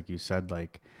marks, like you said,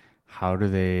 like how do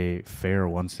they fare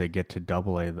once they get to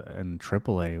double A and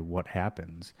triple A? What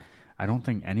happens? I don't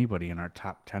think anybody in our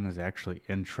top 10 is actually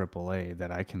in triple A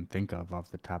that I can think of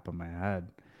off the top of my head.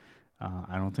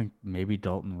 I don't think, maybe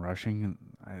Dalton Rushing.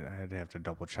 I'd have to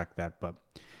double check that, but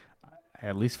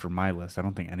at least for my list, I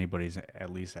don't think anybody's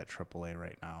at least at AAA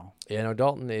right now. Yeah, no,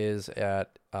 Dalton is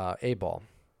at A ball.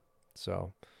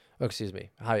 So, oh, excuse me,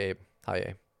 high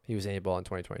A. He was A ball in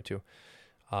 2022.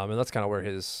 And that's kind of where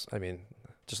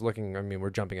just looking, we're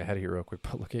jumping ahead here real quick,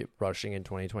 but look at Rushing in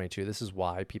 2022. This is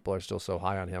why people are still so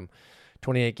high on him.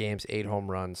 28 games, 8 home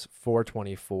runs,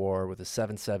 424 with a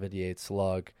 778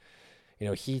 slug. You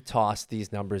know, he tossed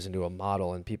these numbers into a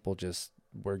model and people just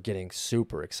were getting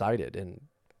super excited. And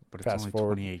but it's only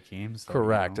 28 games. Though,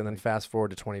 correct. And then fast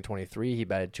forward to 2023, he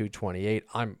batted 228.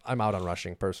 I'm out on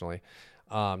Rushing personally.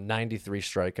 93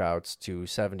 strikeouts to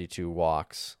 72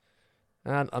 walks.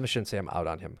 And I shouldn't say I'm out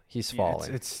on him. He's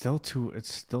falling. It's still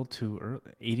too early.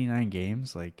 89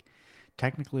 games. Like,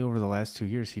 technically over the last 2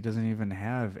 years, he doesn't even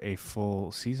have a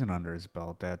full season under his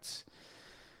belt. That's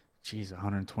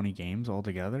 120 games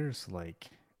altogether. So, like,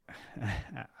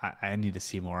 I need to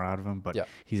see more out of him, but Yeah.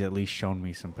 he's at least shown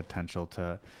me some potential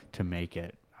to make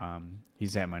it.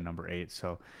 He's at my number 8,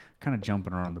 so kind of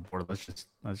jumping around the board. Let's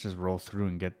just roll through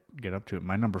and get up to it.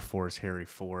 My number 4 is Harry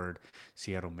Ford,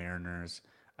 Seattle Mariners.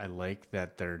 I like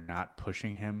that they're not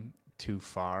pushing him too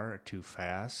far, too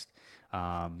fast.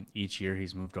 Each year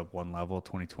he's moved up one level.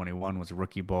 2021 was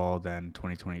rookie ball, then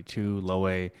 2022 low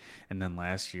A, and then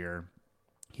last year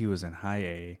he was in high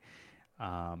A.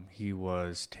 He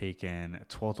was taken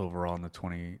 12th overall in the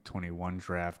 2021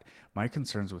 draft. My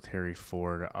concerns with Harry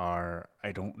Ford are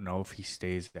I don't know if he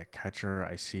stays at catcher.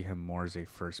 I see him more as a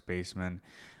first baseman.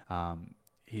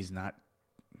 He's not,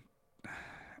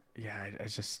 yeah, I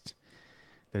just,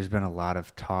 there's been a lot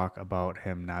of talk about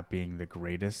him not being the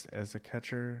greatest as a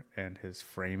catcher, and his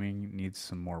framing needs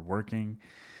some more working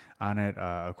on it,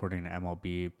 according to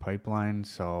MLB Pipeline.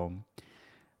 So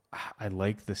I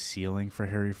like the ceiling for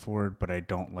Harry Ford, but I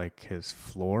don't like his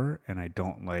floor, and I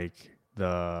don't like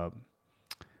the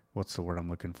what's the word I'm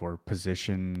looking for?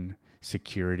 Position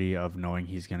security of knowing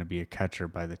he's going to be a catcher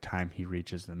by the time he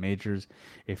reaches the majors.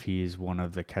 If he's one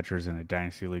of the catchers in a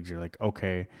dynasty leagues, you're like,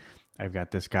 okay, I've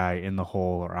got this guy in the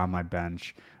hole or on my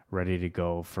bench ready to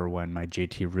go for when my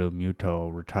JT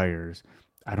Realmuto retires.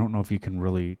 I don't know if you can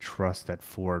really trust that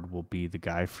Ford will be the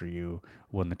guy for you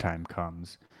when the time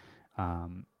comes.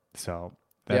 Um, so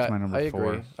that's Yeah, my I number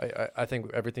agree. 4. I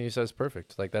think everything you said is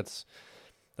perfect. Like that's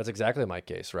exactly my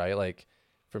case, right? Like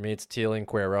for me, it's Teal and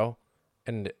Cuero,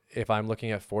 and if I'm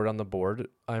looking at Ford on the board,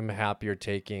 I'm happier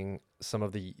taking some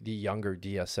of the younger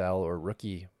DSL or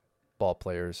rookie ball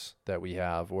players that we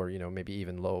have, or maybe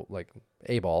even low like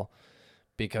A ball,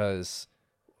 because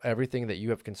everything that you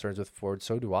have concerns with Ford,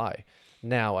 so do I.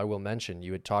 Now, I will mention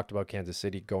you had talked about Kansas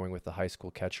City going with the high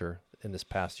school catcher in this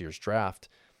past year's draft.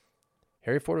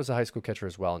 Harry Ford was a high school catcher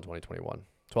as well in 2021,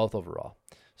 12th overall.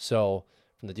 So,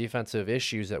 from the defensive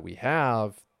issues that we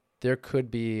have, there could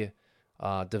be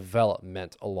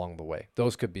development along the way.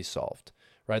 Those could be solved,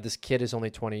 right? This kid is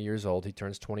only 20 years old. He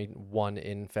turns 21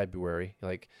 in February.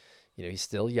 Like, he's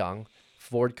still young.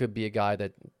 Ford could be a guy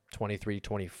that 23,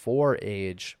 24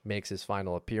 age makes his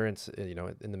final appearance,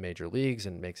 in the major leagues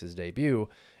and makes his debut,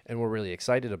 and we're really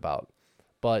excited about.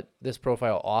 But this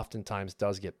profile oftentimes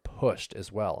does get pushed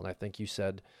as well. And I think you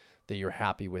said that you're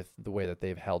happy with the way that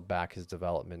they've held back his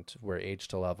development, where age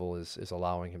to level is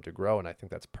allowing him to grow. And I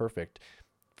think that's perfect.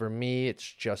 For me, it's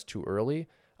just too early.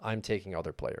 I'm taking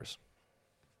other players.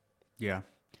 Yeah.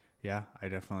 Yeah, I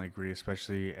definitely agree,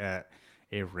 especially at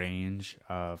a range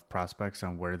of prospects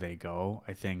on where they go.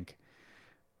 I think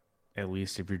at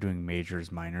least if you're doing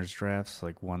majors, minors drafts,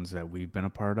 like ones that we've been a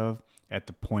part of, at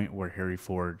the point where Harry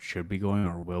Ford should be going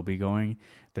or will be going,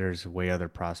 there's way other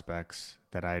prospects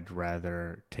that I'd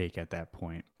rather take at that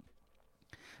point.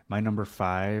 My number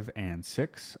 5 and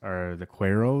 6 are the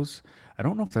Cueros. I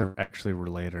don't know if they're actually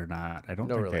related or not. I don't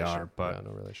No think they relation. are, but Yeah,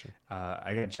 no relation.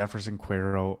 I got Jefferson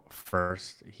Cuero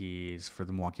first. He's for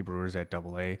the Milwaukee Brewers at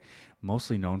Double A,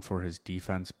 mostly known for his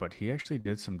defense, but he actually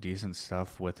did some decent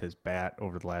stuff with his bat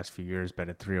over the last few years.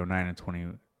 Batted 309 in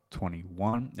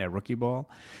 2021 at rookie ball.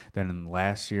 Then in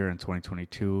last year in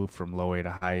 2022, from low A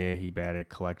to high A, he batted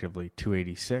collectively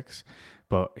 286,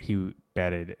 but he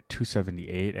batted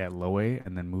 278 at low A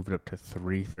and then moved up to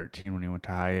 313 when he went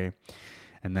to high A.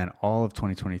 And then all of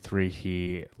 2023,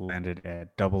 he landed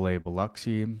at Double A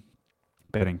Biloxi,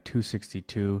 batting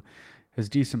 262. His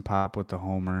decent pop with the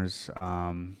homers.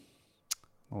 Well,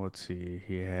 let's see,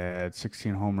 he had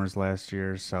 16 homers last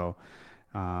year, so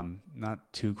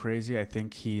not too crazy. I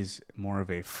think he's more of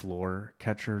a floor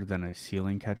catcher than a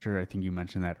ceiling catcher. I think you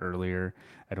mentioned that earlier.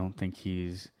 I don't think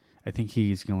he's. I think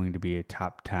he's going to be a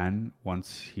top 10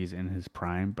 once he's in his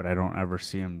prime, but I don't ever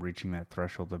see him reaching that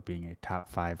threshold of being a top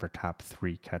 5 or top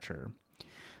 3 catcher.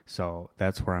 So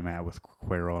that's where I'm at with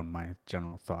Cuero and my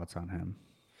general thoughts on him.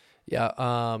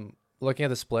 Yeah. Looking at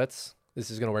the splits,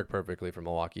 this is going to work perfectly for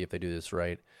Milwaukee if they do this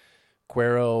right.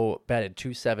 Cuero batted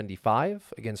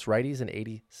 275 against righties in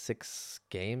 86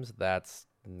 games. That's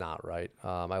not right.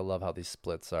 I love how these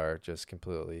splits are just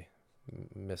completely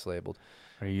mislabeled.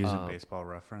 Are you using Baseball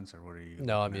Reference, or what are you?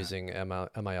 No, I'm using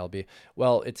MILB.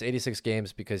 Well, it's 86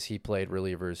 games because he played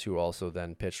relievers who also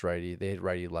then pitched righty. They had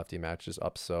righty lefty matches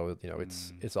up, so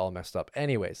it's all messed up.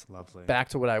 Anyways, Lovely. back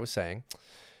to what I was saying.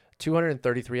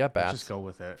 233 at bats. Let's just go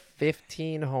with it.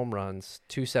 15 home runs,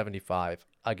 275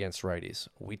 against righties.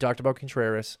 We talked about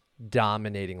Contreras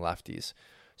dominating lefties.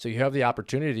 So you have the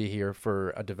opportunity here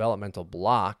for a developmental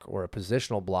block or a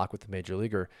positional block with the major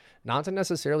leaguer, not to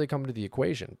necessarily come to the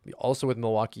equation. Also with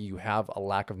Milwaukee, you have a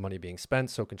lack of money being spent,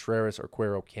 so Contreras or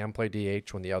Cuero can play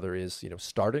DH when the other is,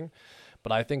 starting.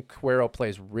 But I think Cuero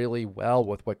plays really well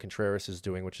with what Contreras is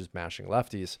doing, which is mashing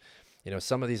lefties.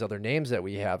 Some of these other names that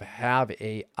we have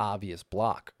a obvious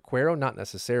block. Cuero, not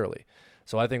necessarily.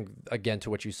 So I think, again,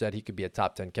 to what you said, he could be a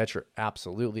top 10 catcher.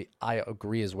 Absolutely. I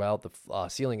agree as well. The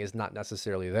ceiling is not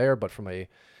necessarily there, but from a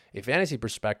fantasy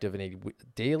perspective in a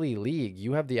daily league,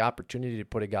 you have the opportunity to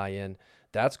put a guy in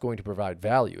that's going to provide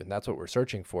value. And that's what we're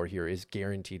searching for here is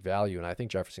guaranteed value. And I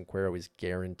think Jefferson Cuero is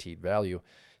guaranteed value.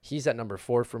 He's at number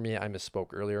 4 for me. I misspoke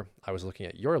earlier. I was looking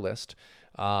at your list.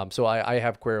 So I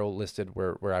have Cuero listed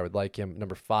where I would like him.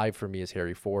 Number 5 for me is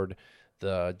Harry Ford.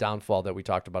 The downfall that we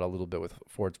talked about a little bit with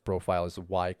Ford's profile is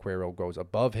why Cuero goes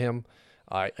above him.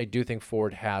 I do think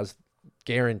Ford has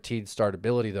guaranteed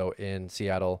startability, though, in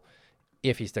Seattle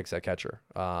if he sticks at catcher.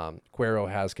 Cuero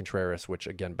has Contreras, which,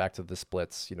 again, back to the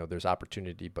splits, there's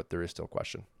opportunity, but there is still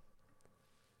question.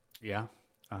 Yeah.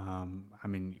 I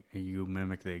mean, you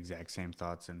mimic the exact same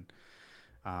thoughts and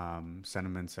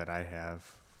sentiments that I have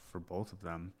for both of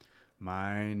them.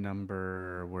 My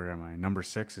number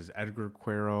 6 is Edgar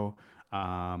Cuero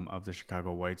of the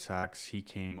Chicago White Sox. He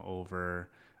came over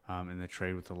in the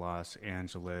trade with the Los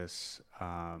Angeles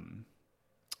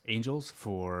Angels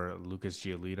for Lucas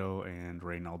Giolito and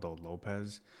Reynaldo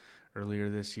Lopez earlier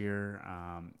this year.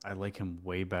 I like him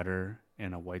way better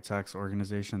in a White Sox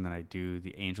organization than I do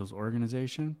the Angels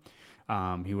organization.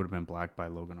 He would have been blocked by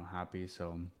Logan O'Hoppe,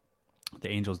 so the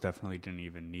Angels definitely didn't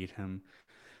even need him.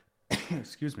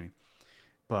 Excuse me.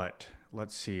 But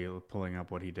let's see, pulling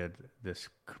up what he did this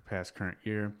past current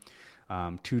year.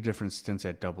 2 different stints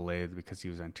at AA because he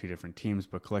was on 2 different teams,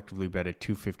 but collectively batted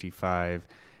 .255.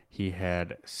 He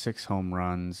had 6 home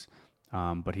runs,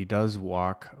 but he does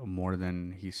walk more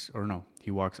than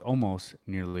he walks almost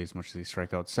nearly as much as he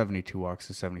strikeouts, 72 walks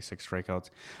to 76 strikeouts.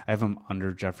 I have him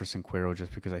under Jefferson Cuero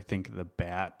just because I think the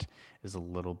bat is a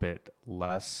little bit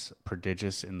less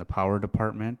prodigious in the power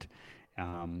department.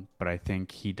 But I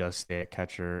think he does stay at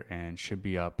catcher and should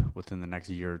be up within the next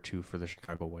year or 2 for the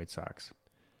Chicago White Sox.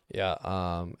 Yeah.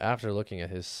 After looking at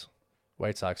his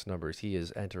White Sox numbers, he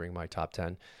is entering my top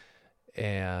 10.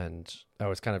 And that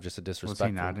was kind of just a disrespect. Was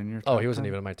he not in your top he wasn't 10?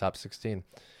 even in my top 16.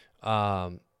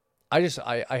 I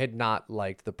had not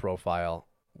liked the profile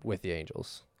with the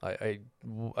Angels. I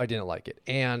didn't like it.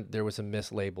 And there was a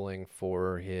mislabeling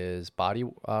for his body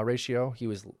ratio. He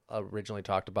was originally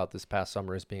talked about this past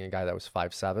summer as being a guy that was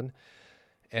 5'7".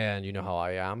 And you know how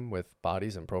I am with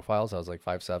bodies and profiles. I was like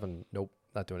 5'7". Nope,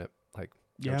 not doing it. Like,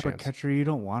 no Yeah, but chance. catcher, you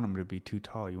don't want him to be too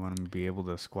tall. You want him to be able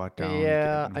to squat down.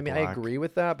 Yeah, get in the I mean, I block. agree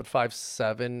with that, but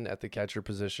 5'7" at the catcher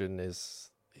position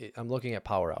I'm looking at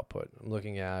power output. I'm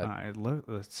looking at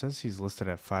It says he's listed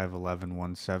at 5'11",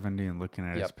 170, and looking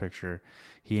at his Yep. picture,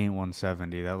 he ain't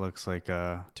 170. That looks like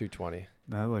 220.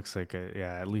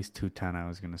 at least 210. I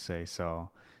was gonna say.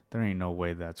 So there ain't no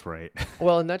way that's right.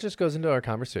 Well, and that just goes into our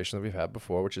conversation that we've had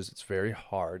before, which is it's very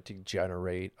hard to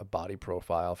generate a body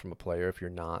profile from a player if you're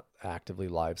not actively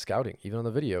live scouting. Even on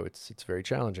the video, it's very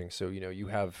challenging. So, you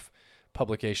have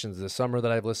publications this summer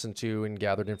that I've listened to and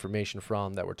gathered information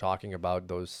from that were talking about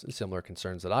those similar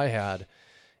concerns that I had.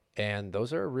 And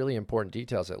those are really important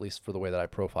details, at least for the way that I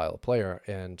profile a player.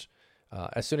 And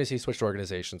as soon as he switched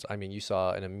organizations, I mean, you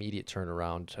saw an immediate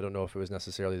turnaround. I don't know if it was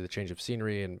necessarily the change of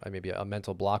scenery and maybe a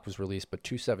mental block was released, but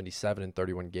 277 in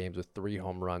 31 games with 3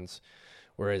 home runs,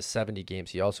 whereas 70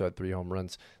 games, he also had 3 home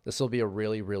runs. This will be a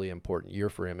really, really important year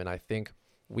for him. And I think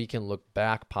we can look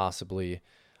back possibly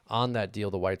on that deal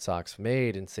the White Sox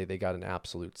made and say they got an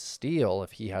absolute steal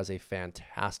if he has a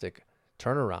fantastic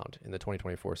turnaround in the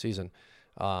 2024 season.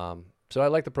 So I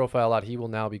like the profile a lot. He will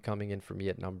now be coming in for me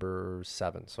at number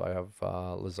 7. So I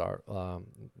have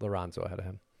Lorenzo ahead of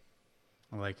him.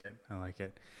 I like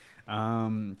it.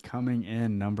 Coming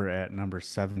in number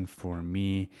 7 for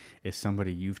me is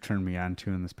somebody you've turned me on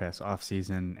to in this past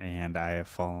offseason, and I have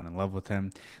fallen in love with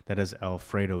him. That is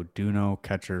Alfredo Duno,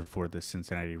 catcher for the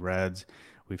Cincinnati Reds.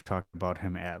 We've talked about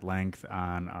him at length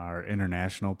on our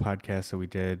international podcast that we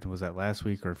did. Was that last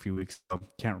week or a few weeks ago?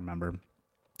 Can't remember.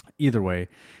 Either way,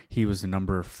 he was the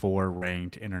number 4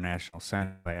 ranked international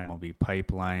center by MLB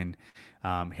Pipeline.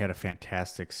 He had a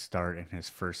fantastic start in his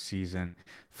first season,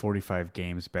 45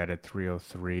 games, batted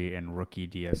 .303 in rookie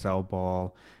DSL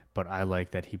ball. But I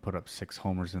like that he put up 6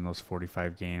 homers in those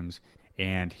 45 games,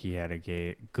 and he had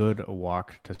a good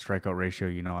walk to strikeout ratio.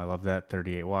 I love that,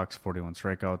 38 walks, 41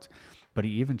 strikeouts. But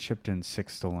he even chipped in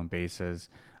 6 stolen bases,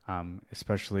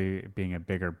 especially being a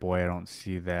bigger boy. I don't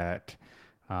see that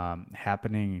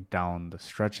happening down the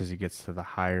stretch as he gets to the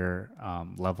higher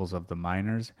levels of the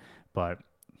minors. But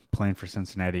playing for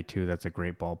Cincinnati too. That's a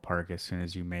great ballpark. As soon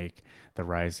as you make the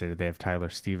rise there, they have Tyler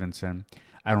Stevenson.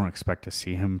 I don't expect to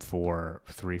see him for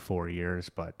 3-4 years,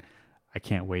 but I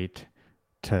can't wait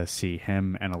to see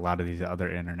him and a lot of these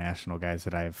other international guys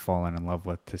that I've fallen in love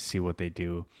with to see what they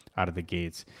do out of the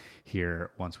gates here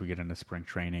once we get into spring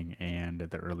training and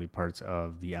the early parts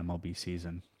of the MLB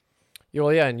season. Yeah,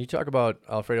 well, yeah, and you talk about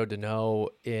Alfredo Deneau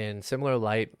in similar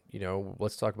light.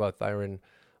 Let's talk about Thyron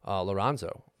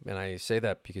Lorenzo. And I say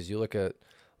that because you look at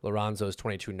Lorenzo's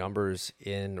 22 numbers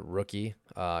in rookie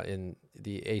in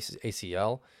the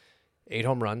ACL, 8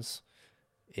 home runs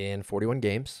in 41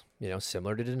 games,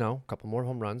 similar to Deneau, a couple more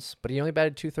home runs, but he only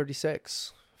batted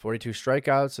 236, 42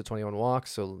 strikeouts, so 21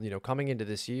 walks. So, coming into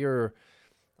this year,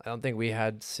 I don't think we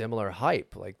had similar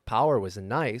hype. Like, power was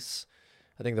nice.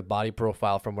 I think the body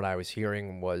profile from what I was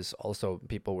hearing was also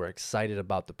people were excited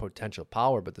about the potential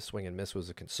power, but the swing and miss was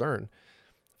a concern.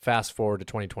 Fast forward to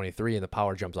 2023 and the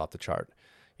power jumps off the chart.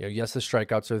 Yes, the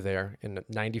strikeouts are there. In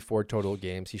 94 total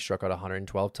games, he struck out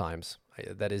 112 times.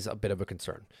 That is a bit of a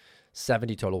concern.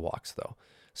 70 total walks, though.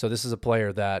 So this is a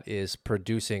player that is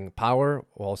producing power,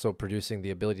 also producing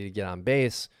the ability to get on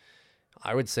base.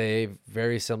 I would say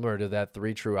very similar to that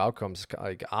 3 true outcomes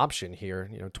option here,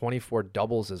 24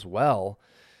 doubles as well.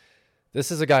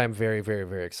 This is a guy I'm very, very,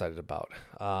 very excited about.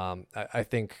 I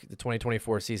think the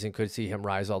 2024 season could see him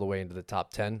rise all the way into the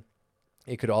top 10.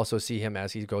 It could also see him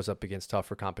as he goes up against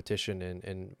tougher competition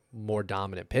and more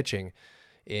dominant pitching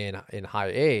in high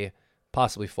A,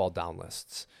 possibly fall down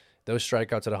lists. Those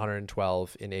strikeouts at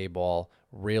 112 in A ball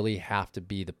really have to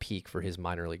be the peak for his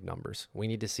minor league numbers. We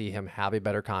need to see him have a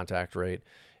better contact rate,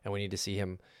 and we need to see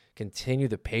him continue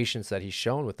the patience that he's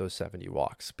shown with those 70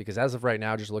 walks. Because as of right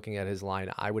now, just looking at his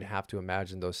line, I would have to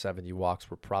imagine those 70 walks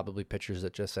were probably pitchers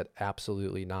that just said,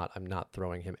 absolutely not. I'm not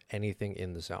throwing him anything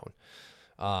in the zone.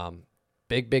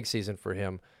 Big season for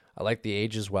him. I like the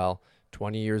age as well.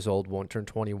 20 years old, won't turn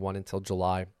 21 until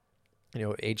July.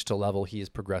 Age to level, he is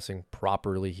progressing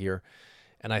properly here.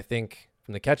 And I think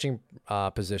from the catching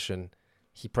position,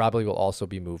 he probably will also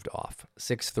be moved off.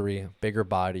 6'3", bigger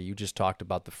body. You just talked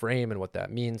about the frame and what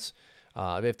that means.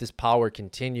 If this power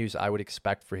continues, I would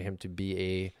expect for him to be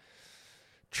a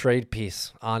trade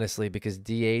piece, honestly, because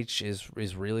DH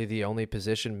is really the only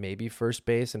position, maybe first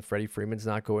base, and Freddie Freeman's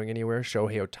not going anywhere.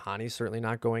 Shohei Ohtani's certainly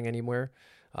not going anywhere.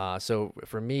 So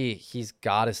for me, he's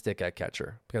got to stick at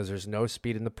catcher because there's no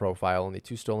speed in the profile, only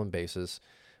 2 stolen bases.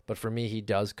 But for me, he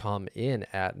does come in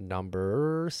at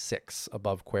number 6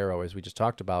 above Cuero, as we just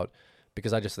talked about,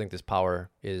 because I just think this power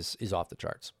is off the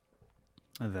charts.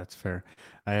 That's fair.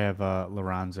 I have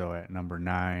Lorenzo at number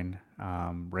 9,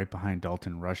 right behind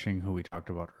Dalton Rushing, who we talked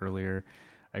about earlier.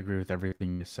 I agree with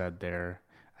everything you said there.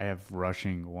 I have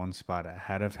Rushing 1 spot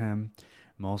ahead of him,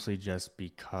 mostly just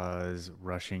because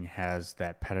Rushing has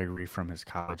that pedigree from his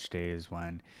college days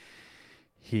when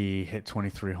he hit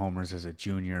 23 homers as a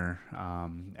junior,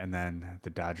 and then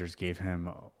the Dodgers gave him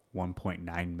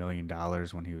 $1.9 million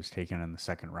when he was taken in the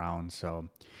second round. So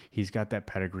he's got that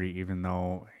pedigree, even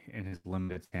though in his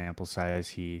limited sample size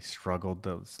he struggled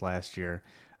this last year.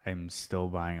 I'm still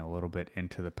buying a little bit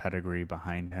into the pedigree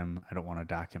behind him. I don't want to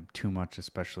dock him too much,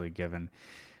 especially given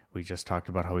we just talked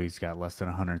about how he's got less than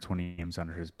 120 games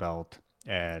under his belt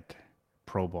at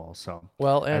Pro Bowl. So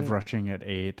well, and I have Rushing at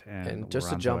 8 and just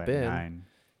Lorenzo to jump in, 9.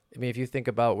 I mean, if you think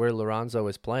about where Lorenzo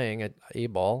is playing at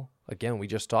A-ball, again, we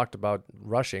just talked about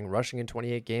Rushing. Rushing in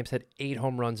 28 games had 8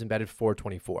 home runs and batted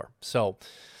 .424. So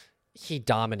he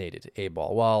dominated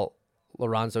A-ball. While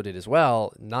Lorenzo did as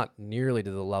well, not nearly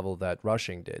to the level that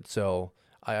Rushing did. So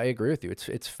I agree with you.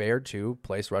 It's fair to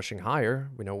place Rushing higher.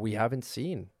 We haven't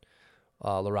seen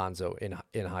Lorenzo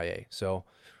in high A. So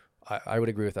I would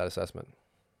agree with that assessment.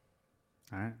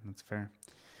 All right, that's fair.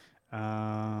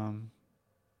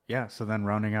 Yeah, so then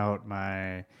rounding out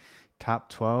my top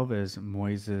 12 is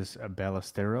Moises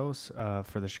Ballesteros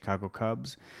for the Chicago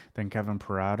Cubs, then Kevin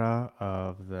Parada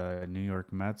of the New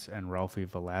York Mets, and Ralphie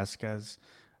Velasquez.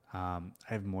 I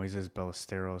have Moises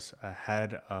Ballesteros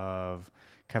ahead of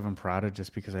Kevin Parada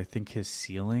just because I think his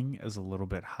ceiling is a little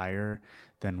bit higher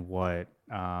than what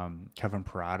Kevin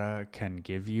Parada can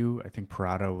give you. I think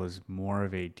Parada was more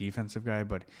of a defensive guy,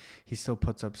 but he still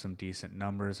puts up some decent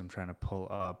numbers. I'm trying to pull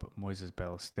up Moises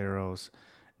Ballesteros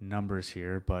numbers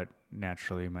here, but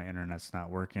naturally my internet's not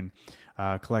working.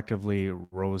 Collectively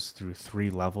rose through 3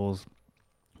 levels,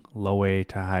 low A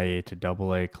to high A to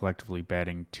double A, collectively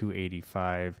batting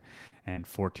 .285 and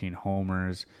 14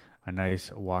 homers, a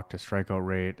nice walk to strikeout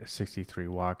rate, 63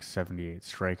 walks, 78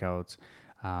 strikeouts.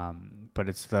 But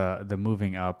it's the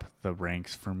moving up the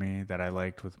ranks for me that I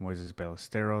liked with Moises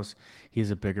Ballesteros. He's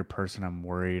a bigger person. I'm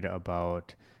worried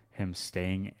about him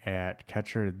staying at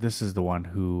catcher. This is the one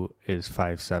who is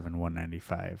 5'7",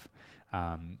 195.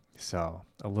 So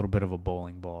a little bit of a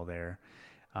bowling ball there.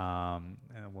 And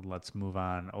let's move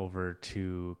on over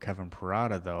to Kevin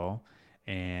Parada, though.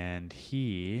 And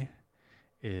he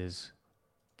is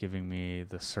giving me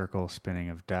the circle spinning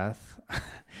of death.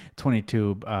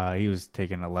 22, he was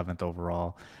taken 11th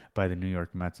overall by the New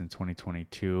York Mets in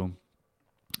 2022.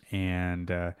 And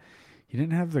he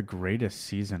didn't have the greatest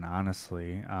season,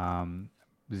 honestly.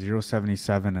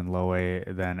 077 in low A,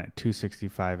 then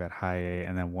 265 at high A,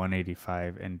 and then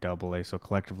 185 in double A. So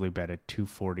collectively batted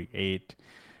 248.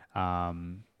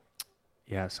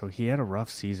 Yeah, so he had a rough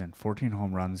season, 14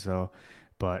 home runs though,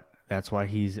 but that's why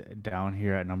he's down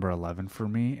here at number 11 for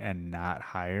me and not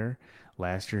higher.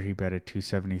 Last year he batted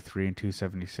 273 and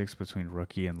 276 between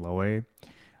rookie and low A.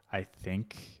 I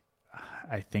think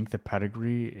I think the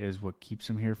pedigree is what keeps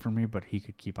him here for me, but he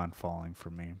could keep on falling for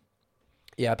me.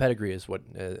 Yeah, pedigree is what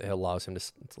allows him to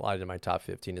slide in my top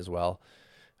 15 as well.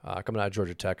 Coming out of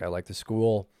Georgia Tech, I like the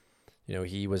school. You know,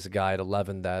 he was a guy at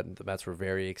 11 that the Mets were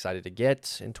very excited to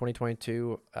get in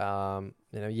 2022.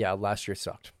 Yeah, last year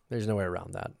sucked. There's no way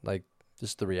around that. Like,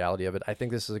 just the reality of it. I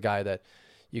think this is a guy that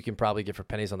you can probably get for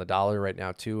pennies on the dollar right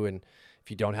now, too. And if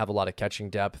you don't have a lot of catching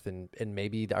depth and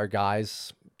maybe our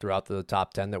guys throughout the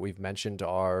top 10 that we've mentioned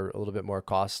are a little bit more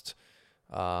cost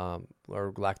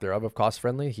or lack thereof of cost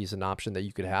friendly, he's an option that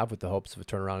you could have with the hopes of a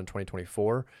turnaround in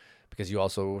 2024. Because you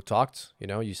also talked,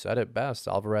 you said it best.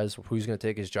 Alvarez, who's going to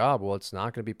take his job? Well, it's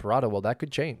not going to be Parada. Well, that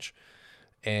could change.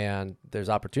 And there's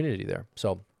opportunity there.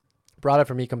 So Parada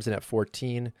for me comes in at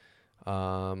 14.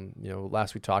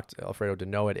 Last we talked, Alfredo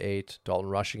Dano at 8, Dalton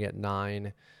Rushing at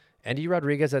 9, Andy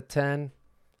Rodriguez at 10.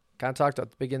 Kind of talked at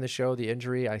the beginning of the show, the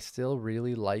injury. I still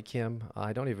really like him.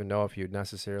 I don't even know if he would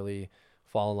necessarily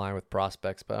fall in line with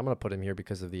prospects, but I'm going to put him here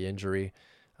because of the injury.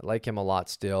 I like him a lot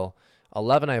still.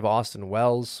 11, I have Austin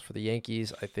Wells for the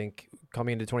Yankees. I think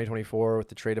coming into 2024 with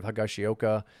the trade of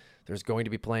Higashioka, there's going to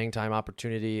be playing time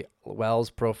opportunity. Wells'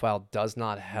 profile does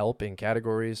not help in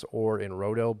categories or in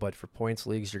roto, but for points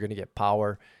leagues, you're going to get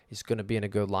power. He's going to be in a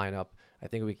good lineup. I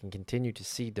think we can continue to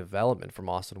see development from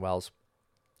Austin Wells.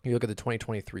 You look at the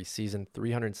 2023 season,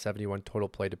 371 total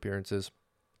plate appearances,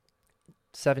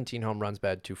 17 home runs,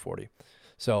 batted 240.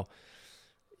 So,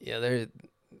 yeah,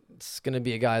 it's going to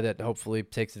be a guy that hopefully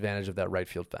takes advantage of that right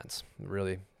field fence.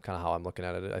 Really kind of how I'm looking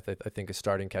at it. I think a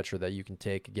starting catcher that you can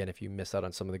take, again, if you miss out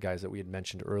on some of the guys that we had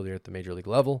mentioned earlier at the major league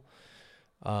level.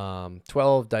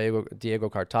 12, Diego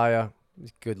Cartaya.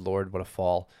 Good Lord, what a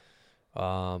fall.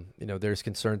 There's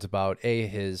concerns about,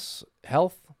 his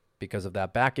health because of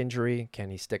that back injury. Can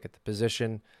he stick at the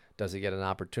position? Does he get an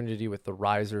opportunity with the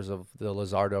risers of the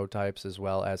Luzardo types as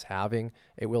well as having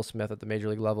a Will Smith at the major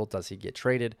league level? Does he get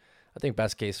traded? I think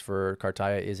best case for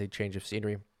Cartaya is a change of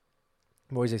scenery.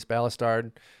 Moises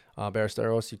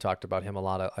Ballesteros, you talked about him a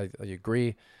lot. I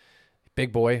agree.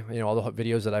 Big boy. All the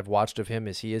videos that I've watched of him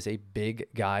he is a big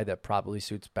guy that probably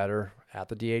suits better at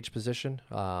the DH position.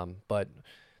 But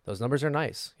those numbers are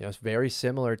nice. It's very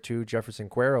similar to Jefferson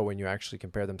Cuero when you actually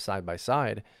compare them side by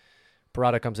side.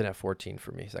 Parada comes in at 14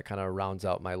 for me. So that kind of rounds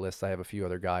out my list. I have a few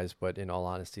other guys, but in all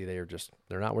honesty,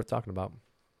 they're not worth talking about.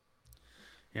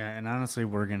 Yeah, and honestly,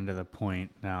 we're getting to the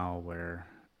point now where,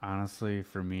 honestly,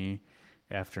 for me,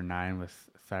 after 9 with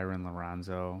Thyron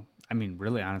Lorenzo,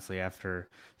 really, honestly, after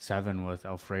 7 with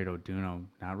Alfredo Duno,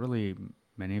 not really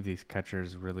many of these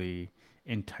catchers really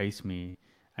entice me.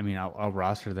 I'll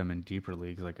roster them in deeper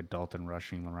leagues like a Dalton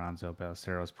Rushing, Lorenzo,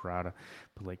 Ballesteros, Parada,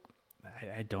 but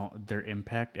I don't. Their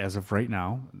impact as of right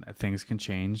now, things can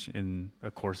change in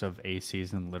the course of a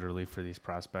season. Literally, for these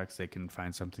prospects, they can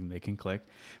find something they can click.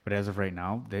 But as of right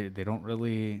now, they don't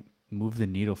really move the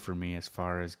needle for me as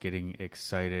far as getting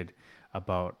excited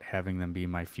about having them be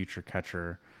my future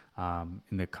catcher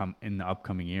in the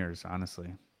upcoming years.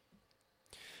 Honestly.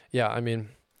 Yeah,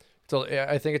 so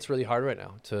I think it's really hard right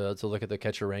now to look at the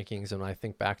catcher rankings, and I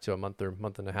think back to a month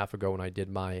and a half ago when I did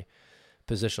my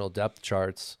positional depth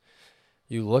charts.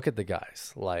 You look at the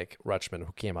guys like Rutschman,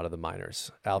 who came out of the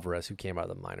minors, Alvarez, who came out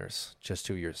of the minors just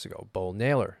 2 years ago, Bo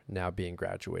Naylor now being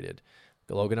graduated,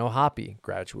 Logan O'Hoppe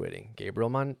graduating, Gabriel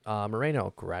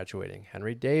Moreno graduating,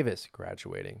 Henry Davis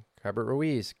graduating, Herbert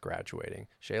Ruiz graduating,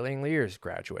 Shailen Lears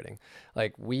graduating.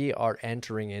 We are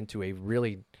entering into a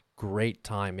really great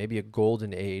time, maybe a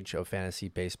golden age of fantasy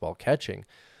baseball catching.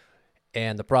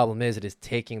 And the problem is it is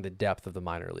taking the depth of the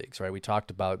minor leagues, right? We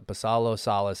talked about Basallo,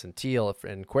 Salas, and Teal,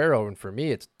 and Cuero. And for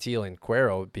me, it's Teal and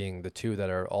Cuero being the two that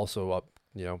are also up,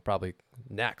 probably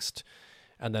next.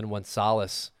 And then when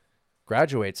Salas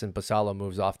graduates and Basallo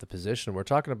moves off the position, we're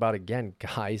talking about, again,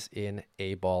 guys in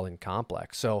A ball and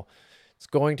complex. So It's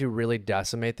going to really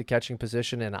decimate the catching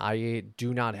position, and I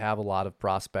do not have a lot of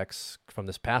prospects from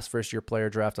this past first-year player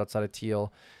draft outside of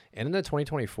Teal and in the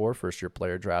 2024 first-year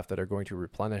player draft that are going to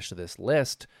replenish this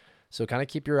list. So kind of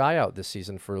keep your eye out this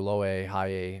season for low A, high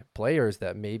A players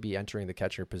that may be entering the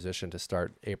catcher position to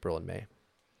start April and May.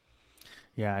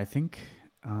 Yeah, I think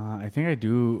I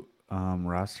do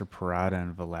roster Parada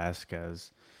and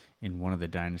Velasquez in one of the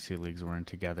dynasty leagues we're in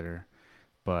together,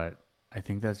 but I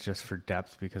think that's just for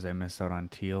depth because I missed out on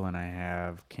Teal and I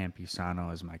have Campusano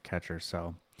as my catcher.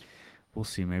 So we'll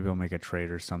see. Maybe I'll make a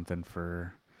trade or something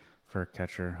for a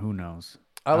catcher. Who knows?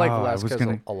 I like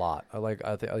Velasquez a lot.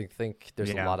 I think there's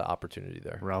a Yeah. lot of opportunity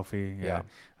there. Ralphie, yeah.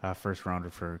 Yeah. First rounder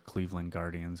for Cleveland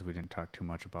Guardians. We didn't talk too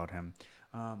much about him.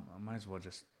 I might as well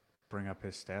just bring up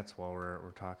his stats while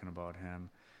we're talking about him.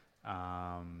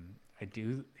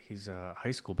 He's a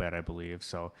high school bat, I believe.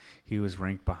 So he was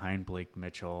ranked behind Blake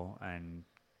Mitchell and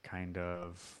kind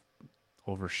of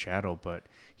overshadowed, but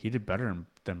he did better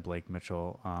than Blake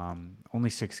Mitchell. Only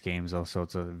 6 games though, so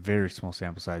it's a very small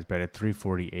sample size. Bat at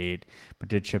 348, but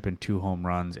did chip in 2 home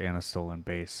runs and a stolen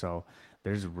base. So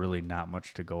there's really not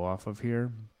much to go off of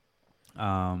here.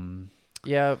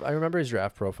 Yeah, I remember his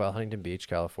draft profile, Huntington Beach,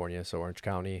 California, so Orange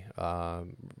County.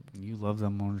 You love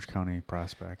them Orange County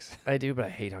prospects. I do, but I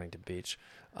hate Huntington Beach.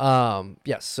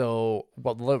 So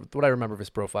what I remember of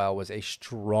his profile was a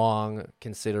strong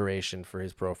consideration for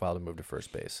his profile to move to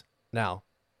first base. Now,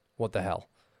 what the hell,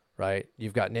 right?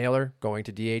 You've got Naylor going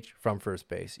to DH from first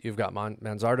base. You've got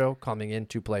Manzardo coming in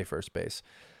to play first base.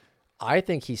 I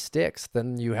think he sticks.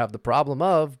 Then you have the problem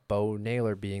of Bo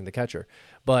Naylor being the catcher.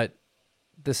 But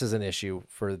this is an issue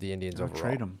for the Indians overall.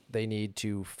 Trade him. They need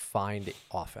to find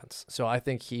offense. So I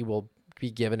think he will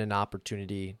be given an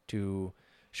opportunity to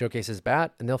showcase his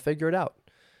bat, and they'll figure it out.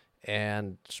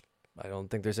 And I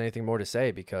don't think there's anything more to say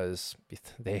because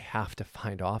they have to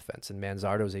find offense. And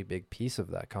Manzardo is a big piece of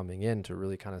that coming in to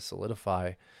really kind of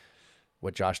solidify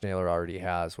what Josh Naylor already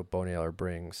has, what Bo Naylor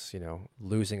brings.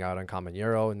 Losing out on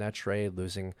Caminero in that trade,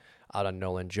 losing out on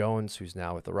Nolan Jones, who's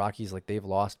now with the Rockies. Like, they've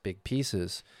lost big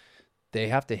pieces. They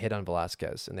have to hit on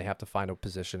Velasquez, and they have to find a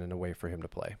position and a way for him to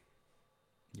play.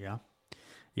 Yeah.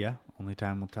 Yeah, only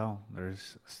time will tell.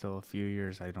 There's still a few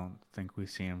years. I don't think we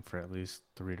see him for at least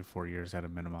 3 to 4 years at a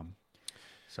minimum.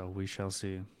 So we shall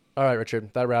see. All right,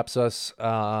 Richard, that wraps us.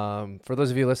 For those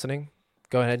of you listening,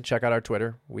 go ahead and check out our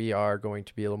Twitter. We are going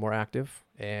to be a little more active,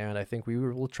 and I think we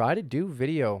will try to do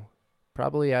video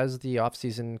probably as the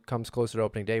offseason comes closer to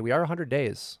opening day. We are 100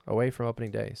 days away from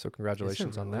opening day, so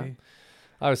congratulations on that.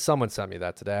 Someone sent me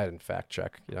that today. I didn't fact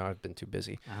check. I've been too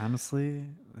busy. Honestly,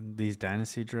 these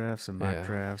dynasty drafts and mock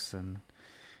drafts and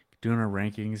doing our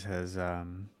rankings has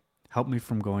helped me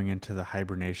from going into the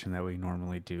hibernation that we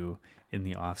normally do in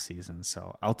the off season.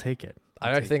 So I'll take it.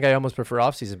 I think I almost prefer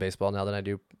off-season baseball now than I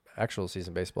do actual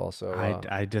season baseball. So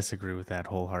I disagree with that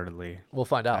wholeheartedly. We'll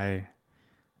find out. What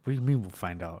do you mean we'll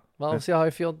find out? Well, we'll see how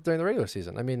I feel during the regular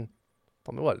season. I mean,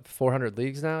 what, 400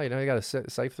 leagues now? You got to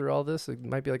sift through all this. It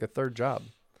might be like a third job.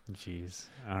 Jeez.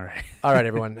 All right. All right,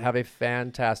 everyone. Have a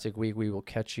fantastic week. We will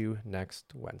catch you next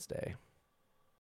Wednesday.